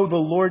people know the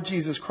Lord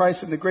Jesus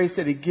Christ and the grace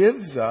that he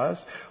gives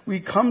us, we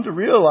come to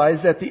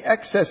realize that the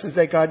excesses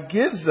that God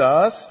gives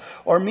us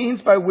are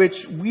means by which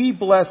we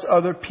bless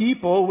other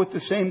people with the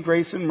same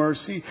grace and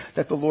mercy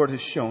that the Lord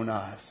has shown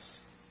us.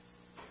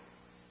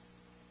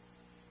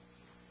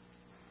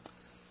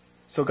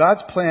 So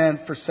God's plan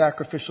for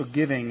sacrificial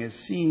giving is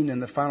seen in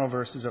the final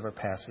verses of our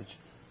passage.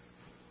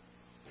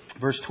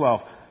 Verse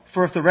 12.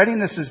 For if the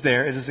readiness is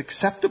there, it is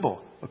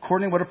acceptable,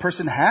 according to what a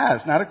person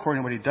has, not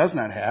according to what he does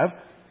not have.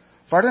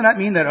 For I do not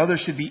mean that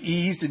others should be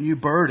eased and you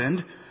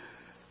burdened,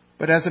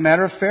 but as a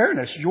matter of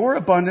fairness, your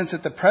abundance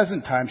at the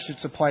present time should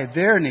supply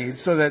their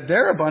needs, so that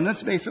their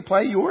abundance may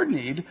supply your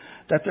need,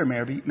 that there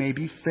may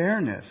be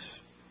fairness.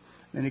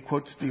 Then he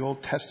quotes the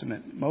Old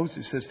Testament.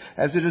 Moses says,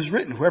 as it is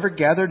written, whoever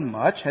gathered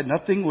much had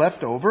nothing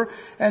left over,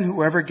 and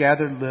whoever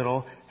gathered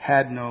little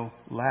had no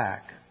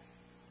lack.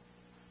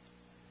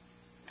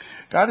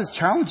 God is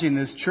challenging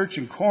this church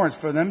in Corinth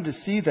for them to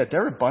see that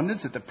their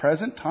abundance at the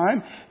present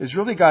time is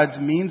really God's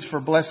means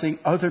for blessing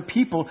other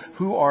people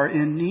who are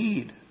in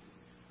need.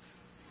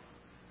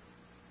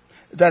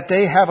 That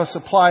they have a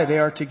supply they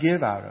are to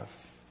give out of.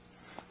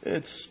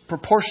 It's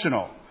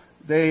proportional.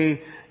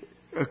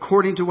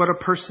 According to what a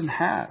person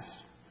has.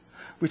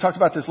 We talked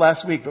about this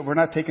last week, but we're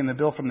not taking the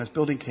bill from this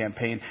building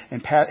campaign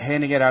and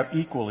handing it out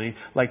equally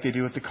like they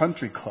do at the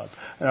country club.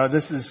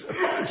 This is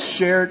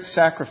shared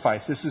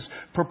sacrifice. This is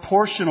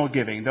proportional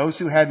giving. Those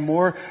who had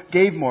more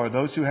gave more.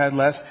 Those who had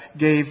less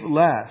gave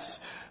less.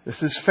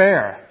 This is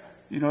fair.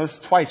 This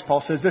twice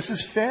Paul says this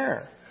is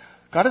fair.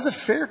 God is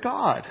a fair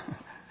God.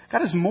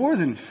 God is more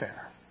than fair.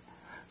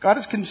 God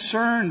is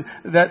concerned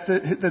that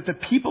the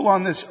people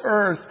on this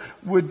earth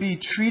would be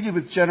treated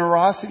with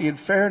generosity and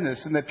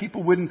fairness, and that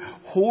people wouldn't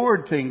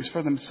hoard things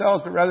for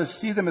themselves, but rather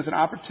see them as an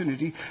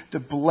opportunity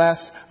to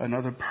bless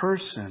another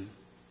person.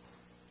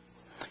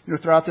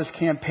 Throughout this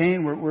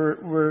campaign,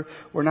 we're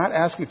not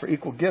asking for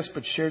equal gifts,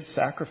 but shared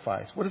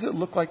sacrifice. What does it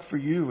look like for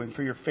you and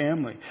for your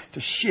family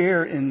to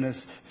share in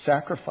this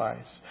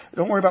sacrifice?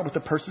 Don't worry about what the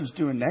person's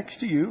doing next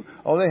to you.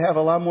 Oh, they have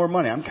a lot more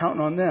money. I'm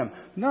counting on them.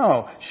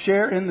 No,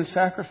 share in the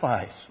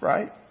sacrifice,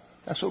 right?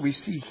 That's what we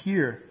see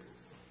here.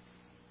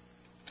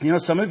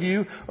 Some of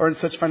you are in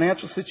such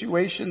financial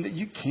situation that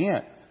you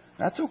can't.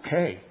 That's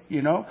okay.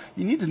 You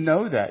need to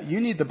know that. You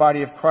need the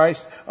body of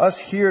Christ,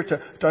 us here,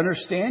 to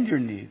understand your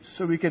needs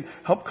so we can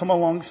help come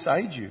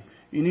alongside you.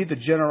 You need the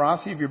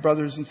generosity of your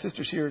brothers and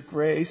sisters here at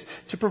Grace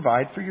to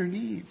provide for your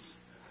needs.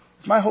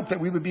 It's my hope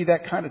that we would be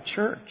that kind of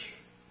church.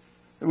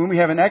 That when we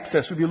have an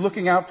excess, we'd be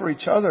looking out for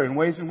each other in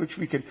ways in which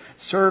we could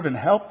serve and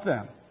help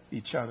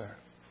each other.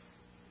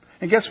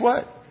 And guess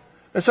what?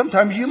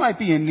 Sometimes you might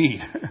be in need.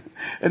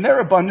 And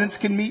their abundance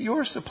can meet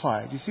your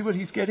supply. Do you see what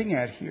he's getting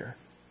at here?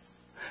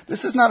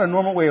 This is not a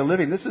normal way of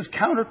living. This is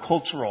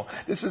countercultural.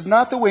 This is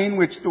not the way in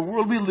which the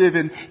world we live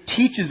in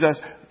teaches us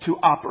to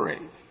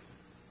operate.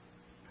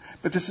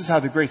 But this is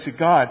how the grace of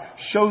God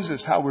shows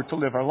us how we're to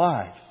live our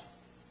lives.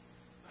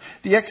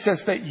 The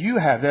excess that you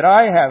have, that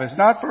I have, is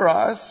not for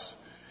us.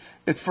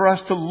 It's for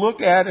us to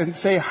look at and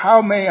say,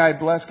 how may I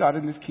bless God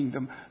in His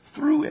kingdom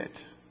through it?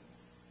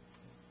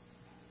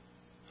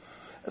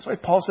 That's why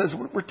Paul says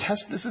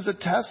this is a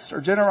test,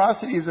 or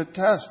generosity is a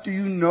test. Do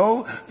you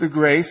know the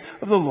grace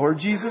of the Lord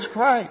Jesus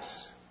Christ?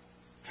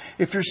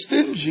 If you're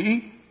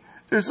stingy,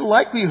 there's a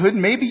likelihood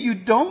maybe you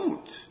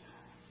don't.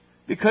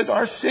 Because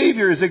our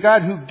Savior is a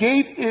God who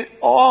gave it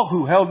all,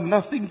 who held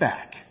nothing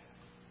back.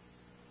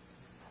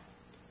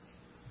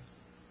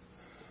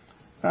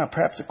 Now,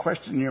 perhaps the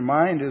question in your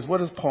mind is, what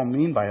does Paul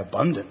mean by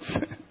abundance?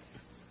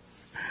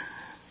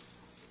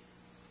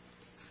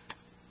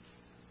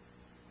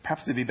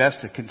 Perhaps it'd be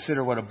best to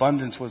consider what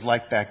abundance was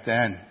like back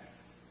then.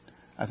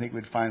 I think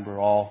we'd find we're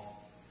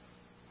all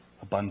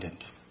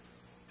abundant.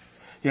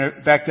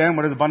 Back then,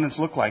 what did abundance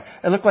look like?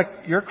 It looked like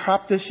your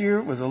crop this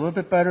year was a little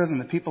bit better than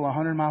the people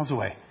 100 miles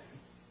away.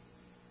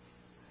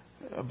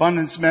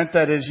 Abundance meant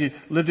that as you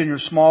lived in your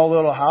small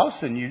little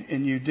house and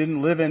you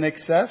didn't live in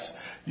excess,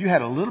 you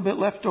had a little bit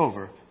left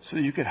over so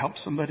that you could help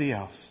somebody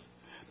else.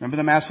 Remember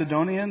the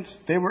Macedonians?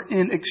 They were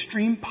in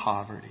extreme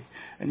poverty.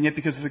 And yet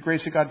because the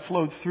grace of God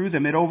flowed through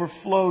them, it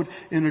overflowed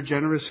in a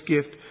generous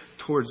gift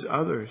towards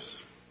others.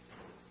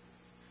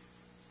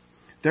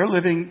 Their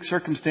living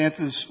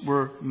circumstances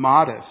were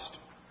modest.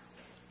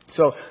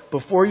 So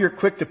before you're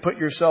quick to put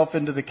yourself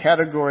into the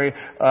category,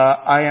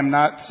 I am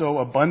not so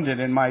abundant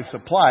in my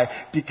supply,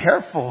 be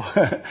careful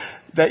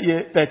that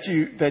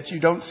you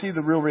don't see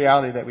the real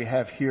reality that we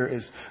have here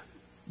as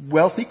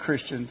wealthy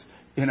Christians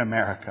in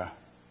America.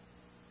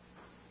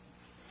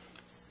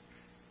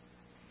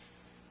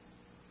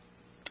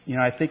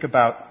 I think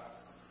about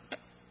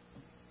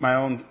my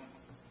own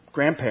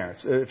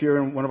grandparents. If you're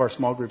in one of our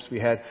small groups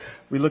we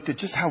looked at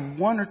just how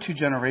 1 or 2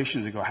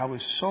 generations ago, how it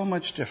was so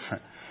much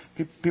different.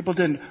 People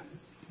didn't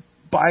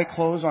buy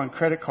clothes on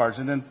credit cards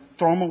and then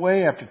throw them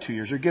away after 2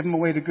 years, or give them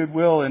away to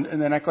Goodwill and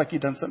then act like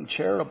you'd done something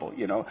charitable.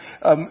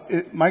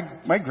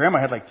 My grandma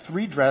had like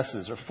 3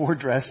 dresses or 4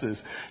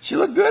 dresses. She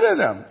looked good in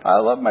them. I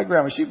love my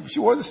grandma. She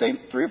wore the same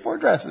 3 or 4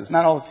 dresses,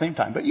 not all at the same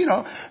time, but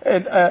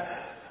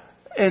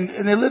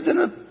and they lived in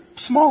a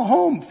small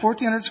home,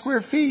 1,400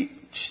 square feet.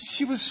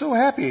 She was so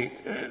happy.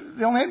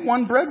 They only had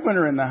 1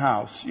 breadwinner in the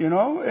house,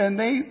 and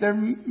their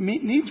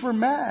needs were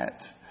met.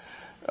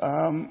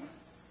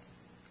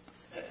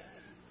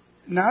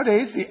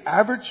 Nowadays, the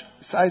average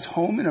size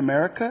home in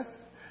America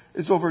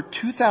is over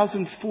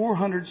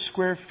 2,400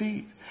 square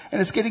feet, and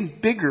it's getting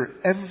bigger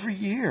every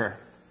year.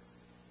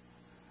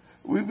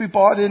 We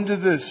bought into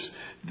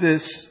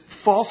this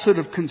falsehood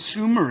of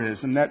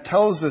consumerism that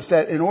tells us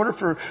that in order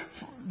for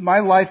my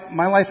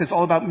life is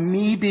all about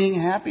me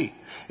being happy.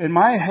 And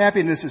my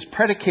happiness is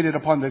predicated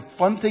upon the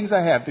fun things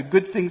I have, the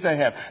good things I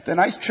have, the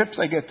nice trips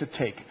I get to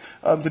take,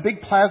 the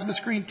big plasma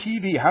screen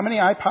TV, how many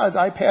iPods,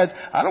 iPads.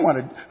 I don't want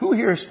to. Who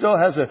here still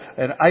has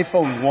an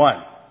iPhone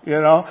 1?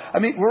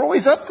 We're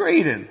always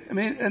upgrading.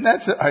 And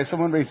that's all right.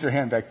 Someone raised their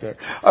hand back there.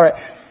 All right.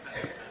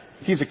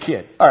 He's a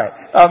kid. All right.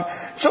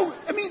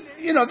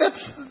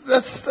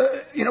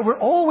 We're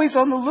always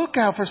on the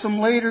lookout for some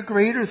later,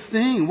 greater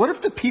thing. What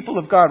if the people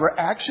of God were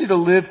actually to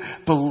live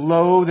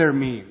below their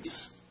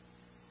means?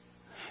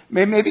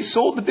 Maybe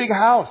sold the big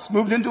house,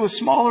 moved into a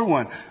smaller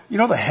one.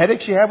 The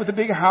headaches you have with a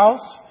big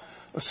house?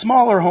 A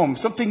smaller home,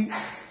 something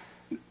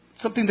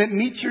that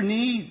meets your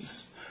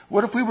needs.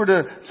 What if we were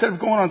to, instead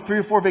of going on 3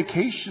 or 4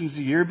 vacations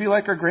a year, be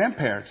like our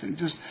grandparents and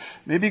just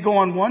maybe go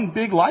on one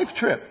big life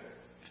trip?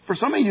 For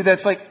some of you,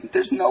 that's like,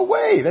 there's no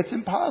way. That's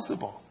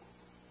impossible.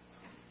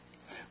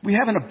 We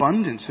have an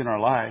abundance in our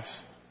lives,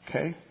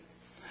 okay?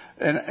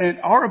 And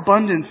our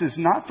abundance is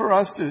not for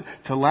us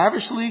to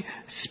lavishly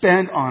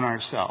spend on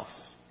ourselves.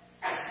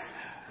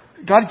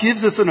 God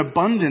gives us an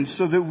abundance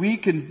so that we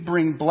can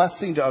bring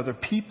blessing to other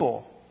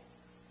people.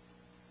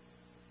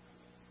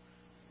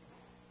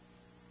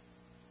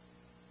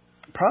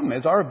 The problem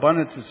is our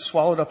abundance is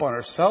swallowed up on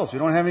ourselves. We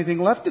don't have anything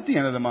left at the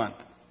end of the month.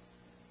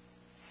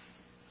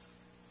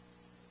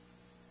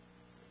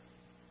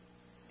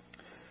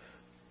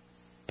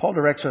 Paul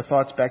directs our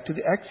thoughts back to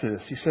the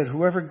Exodus. He said,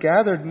 whoever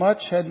gathered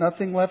much had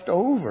nothing left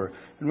over,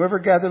 and whoever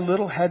gathered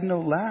little had no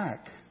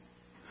lack.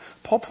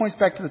 Paul points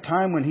back to the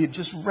time when he had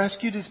just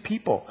rescued his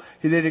people.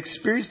 He had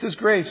experienced his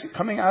grace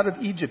coming out of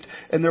Egypt,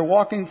 and they're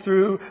walking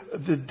through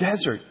the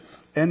desert,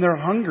 and they're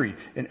hungry.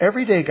 And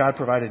every day God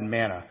provided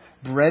manna,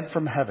 bread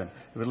from heaven.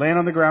 It would land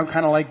on the ground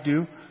kind of like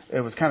dew. It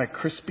was kind of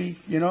crispy,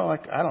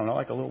 like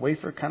a little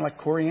wafer, kind of like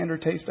coriander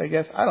taste, I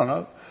guess. I don't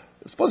know.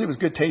 I suppose it was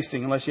good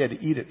tasting unless you had to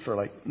eat it for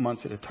like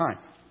months at a time.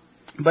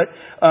 But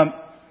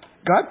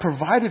God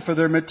provided for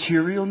their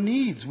material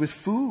needs with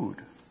food.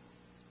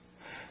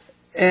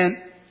 And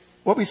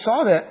what we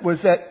saw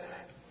was that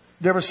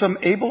there were some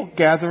able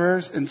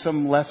gatherers and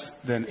some less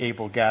than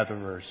able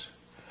gatherers.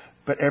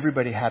 But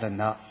everybody had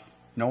enough.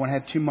 No one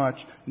had too much.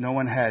 No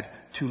one had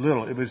too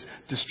little. It was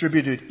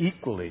distributed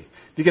equally.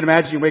 You can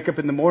imagine you wake up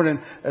in the morning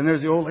and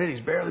there's the old lady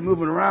who's barely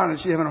moving around and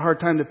she's having a hard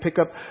time to pick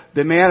up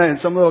the manna, and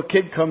some little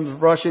kid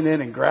comes rushing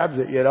in and grabs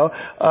it,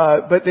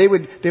 But they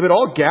would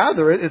all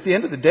gather it. At the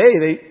end of the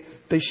day,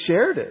 they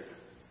shared it.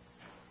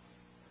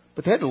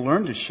 But they had to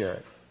learn to share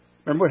it.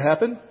 Remember what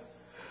happened?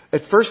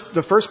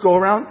 The first go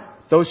around,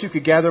 those who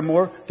could gather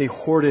more, they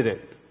hoarded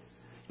it.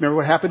 Remember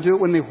what happened to it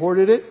when they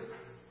hoarded it?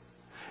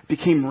 It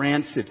became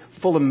rancid,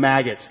 full of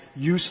maggots,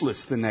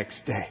 useless the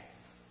next day.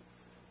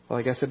 Well,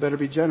 I guess I better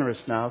be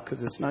generous now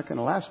because it's not going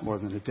to last more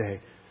than a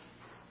day.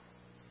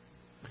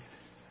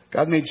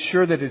 God made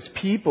sure that His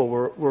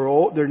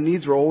people their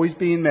needs were always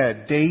being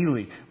met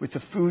daily with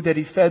the food that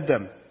He fed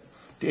them.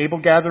 The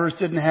able gatherers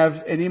didn't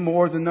have any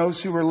more than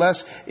those who were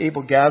less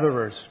able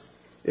gatherers.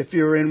 If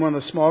you were in one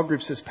of the small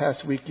groups this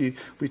past week,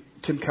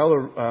 Tim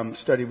Keller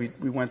study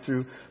we went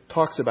through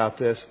talks about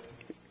this.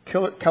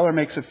 Keller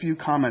makes a few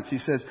comments. He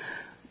says,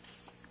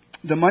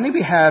 the money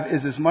we have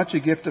is as much a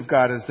gift of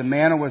God as the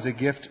manna was a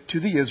gift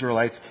to the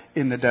Israelites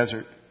in the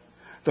desert.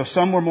 Though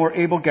some were more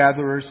able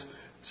gatherers,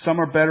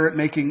 some are better at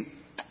making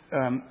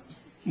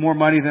more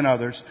money than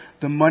others,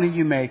 the money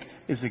you make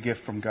is a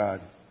gift from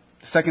God.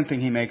 The second thing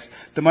he makes,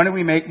 the money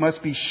we make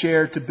must be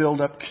shared to build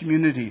up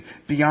community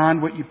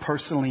beyond what you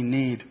personally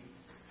need.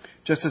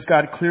 Just as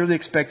God clearly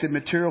expected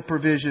material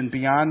provision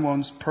beyond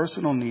one's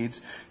personal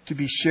needs to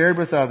be shared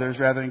with others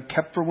rather than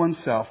kept for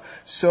oneself,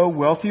 so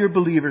wealthier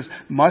believers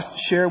must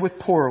share with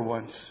poorer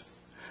ones,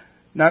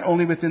 not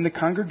only within the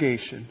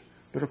congregation,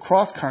 but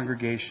across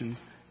congregations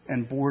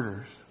and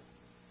borders.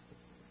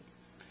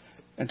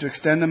 And to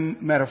extend the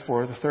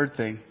metaphor, the third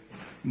thing,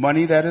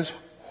 money that is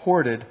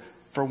hoarded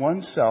for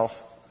oneself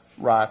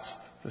rots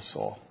the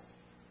soul.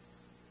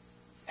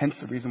 Hence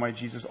the reason why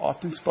Jesus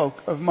often spoke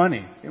of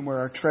money and where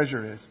our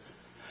treasure is.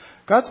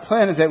 God's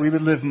plan is that we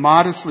would live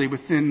modestly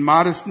within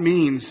modest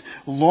means,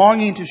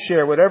 longing to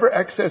share whatever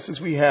excesses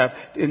we have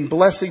in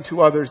blessing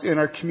to others in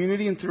our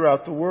community and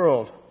throughout the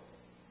world.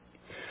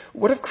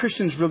 What if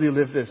Christians really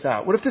live this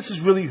out? What if this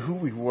is really who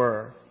we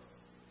were?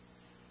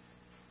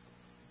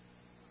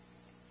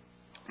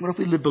 What if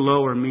we live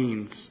below our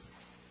means?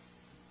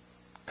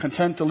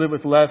 Content to live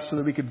with less so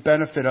that we could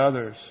benefit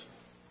others.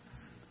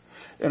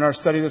 In our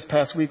study this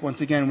past week,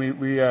 once again,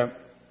 we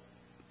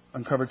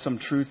uncovered some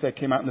truth that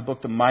came out in the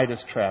book, The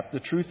Midas Trap. The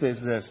truth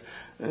is this.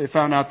 They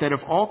found out that if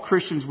all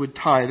Christians would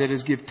tithe, that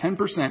is, give 10%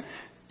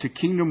 to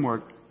kingdom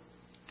work,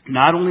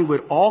 not only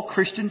would all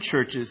Christian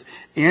churches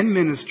and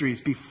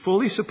ministries be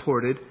fully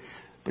supported,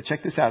 but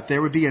check this out,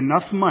 there would be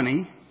enough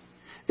money,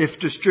 if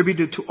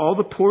distributed to all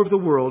the poor of the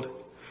world,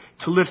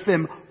 to lift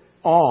them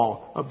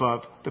all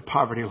above the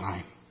poverty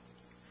line.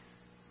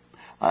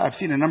 I've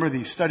seen a number of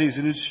these studies,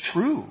 and it's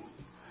true.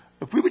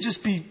 If we would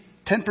just be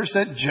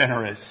 10%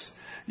 generous,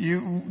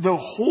 the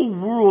whole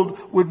world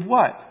would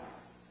what?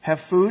 Have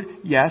food?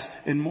 Yes,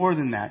 and more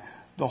than that.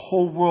 The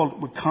whole world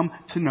would come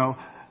to know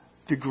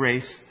the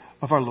grace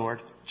of our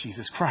Lord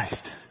Jesus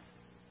Christ.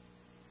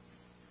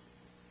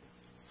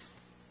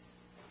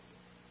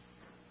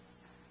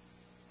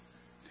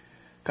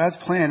 God's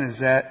plan is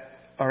that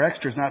our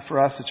extra is not for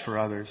us, it's for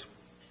others.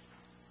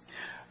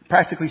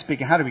 Practically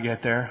speaking, how do we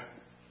get there?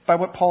 By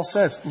what Paul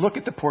says. Look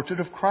at the portrait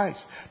of Christ.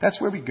 That's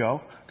where we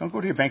go. Don't go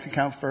to your bank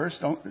account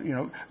first. Go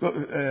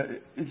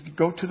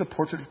to the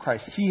portrait of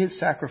Christ. See His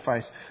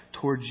sacrifice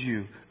towards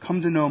you.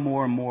 Come to know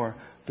more and more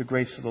the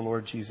grace of the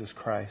Lord Jesus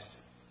Christ.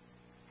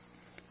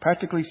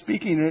 Practically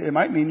speaking, it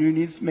might mean you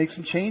need to make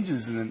some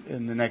changes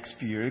in the next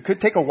few years. It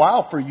could take a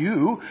while for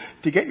you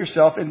to get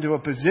yourself into a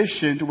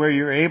position to where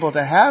you're able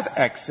to have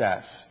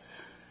excess.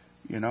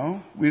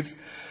 It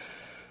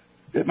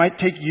might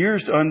take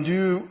years to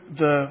undo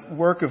the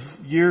work of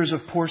years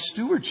of poor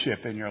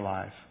stewardship in your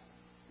life.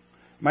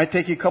 It might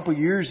take you a couple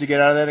years to get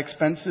out of that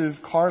expensive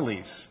car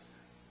lease.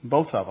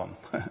 Both of them.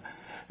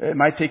 It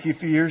might take you a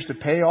few years to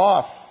pay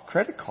off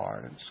credit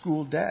card and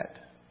school debt.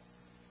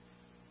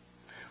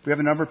 We have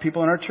a number of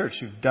people in our church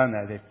who've done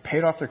that. They've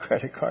paid off their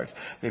credit cards.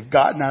 They've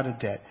gotten out of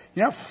debt.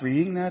 You know how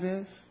freeing that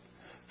is?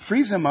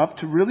 Frees them up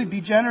to really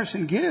be generous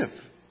and give.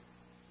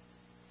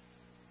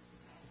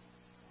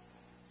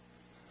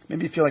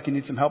 Maybe you feel like you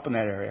need some help in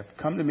that area.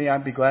 Come to me.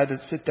 I'd be glad to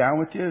sit down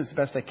with you as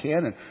best I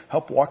can and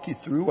help walk you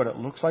through what it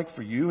looks like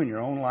for you in your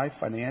own life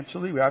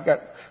financially. I've got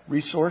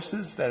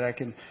resources that I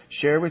can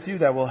share with you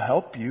that will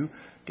help you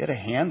get a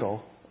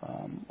handle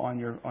on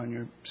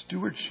your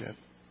stewardship.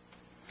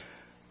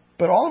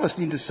 But all of us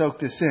need to soak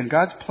this in.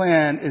 God's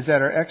plan is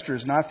that our extra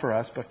is not for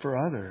us, but for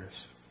others.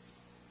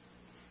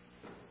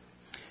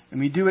 And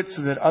we do it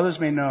so that others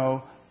may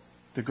know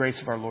the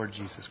grace of our Lord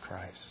Jesus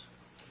Christ.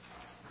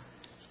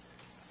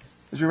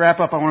 As we wrap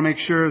up, I want to make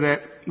sure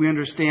that we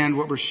understand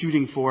what we're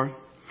shooting for.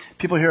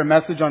 People hear a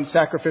message on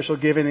sacrificial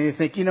giving and you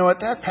think, you know what,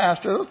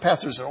 those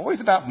pastors are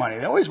always about money.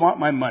 They always want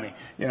my money.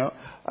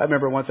 I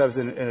remember once I was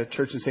in a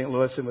church in St.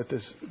 Louis and with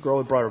this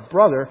girl who brought her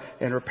brother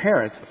and her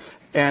parents.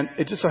 And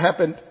it just so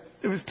happened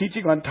it was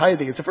teaching on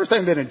tithing. It's the first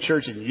time I've been in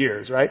church in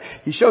years, right?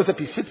 He shows up,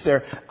 he sits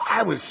there.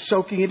 I was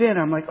soaking it in.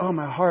 I'm like, oh,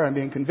 my heart, I'm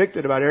being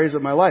convicted about areas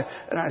of my life.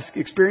 And I was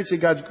experiencing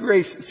God's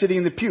grace sitting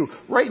in the pew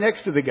right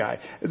next to the guy.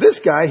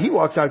 This guy, he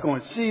walks out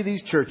going, see,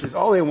 these churches,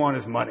 all they want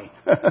is money.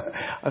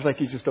 I was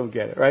like, you just don't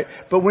get it, right?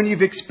 But when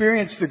you've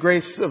experienced the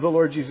grace of the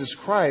Lord Jesus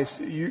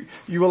Christ,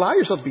 you allow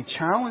yourself to be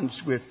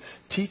challenged with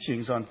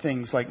teachings on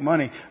things like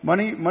money.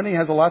 Money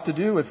has a lot to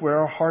do with where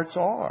our hearts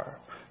are.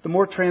 The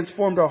more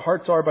transformed our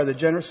hearts are by the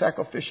generous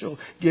sacrificial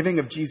giving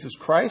of Jesus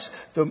Christ,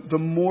 the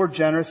more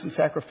generous and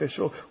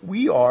sacrificial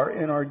we are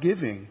in our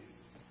giving.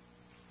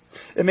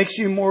 It makes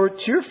you more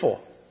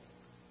cheerful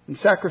and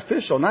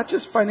sacrificial, not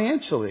just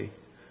financially,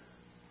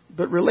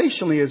 but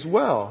relationally as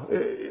well.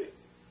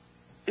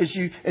 As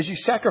you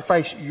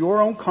sacrifice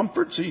your own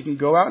comfort so you can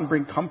go out and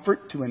bring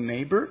comfort to a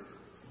neighbor,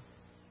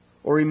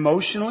 or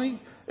emotionally,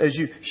 as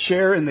you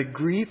share in the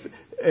grief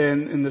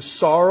and in the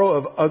sorrow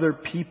of other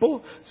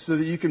people so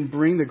that you can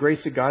bring the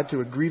grace of God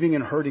to a grieving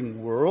and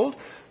hurting world,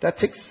 that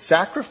takes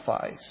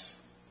sacrifice.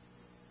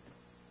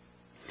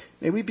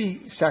 May we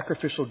be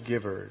sacrificial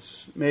givers.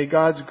 May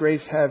God's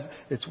grace have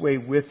its way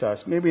with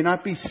us. May we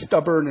not be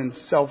stubborn and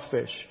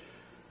selfish.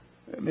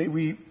 May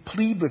we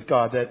plead with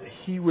God that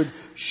He would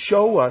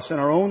show us in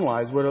our own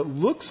lives what it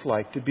looks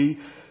like to be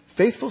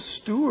faithful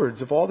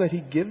stewards of all that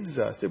He gives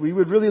us. That we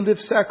would really live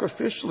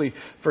sacrificially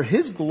for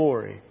His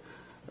glory.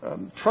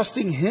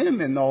 Trusting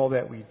Him in all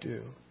that we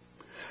do.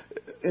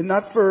 And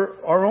not for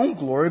our own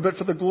glory, but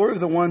for the glory of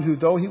the one who,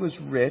 though He was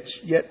rich,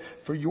 yet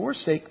for your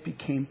sake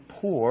became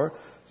poor,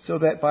 so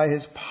that by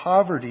His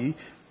poverty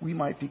we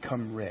might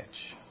become rich.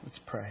 Let's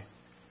pray.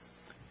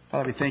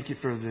 Father, we thank You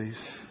for these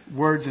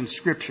words in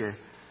Scripture.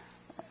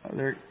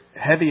 They're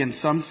heavy in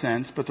some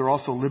sense, but they're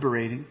also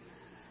liberating.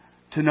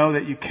 To know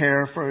that You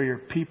care for Your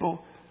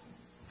people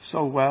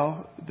so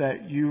well,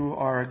 that You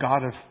are a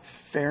God of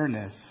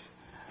fairness,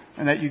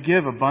 and that You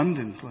give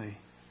abundantly,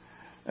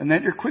 and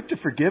that You're quick to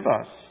forgive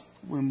us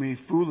when we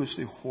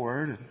foolishly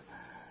hoard,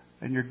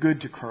 and You're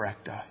good to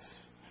correct us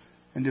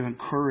and to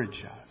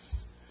encourage us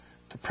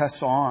to press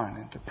on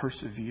and to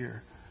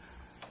persevere.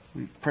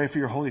 We pray for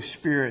Your Holy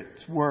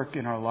Spirit's work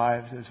in our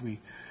lives as we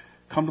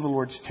come to the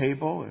Lord's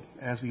table, and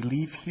as we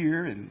leave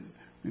here and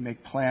we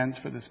make plans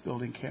for this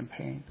building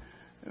campaign.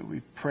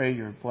 We pray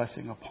Your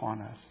blessing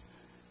upon us.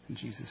 In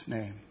Jesus'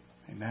 name,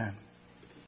 amen.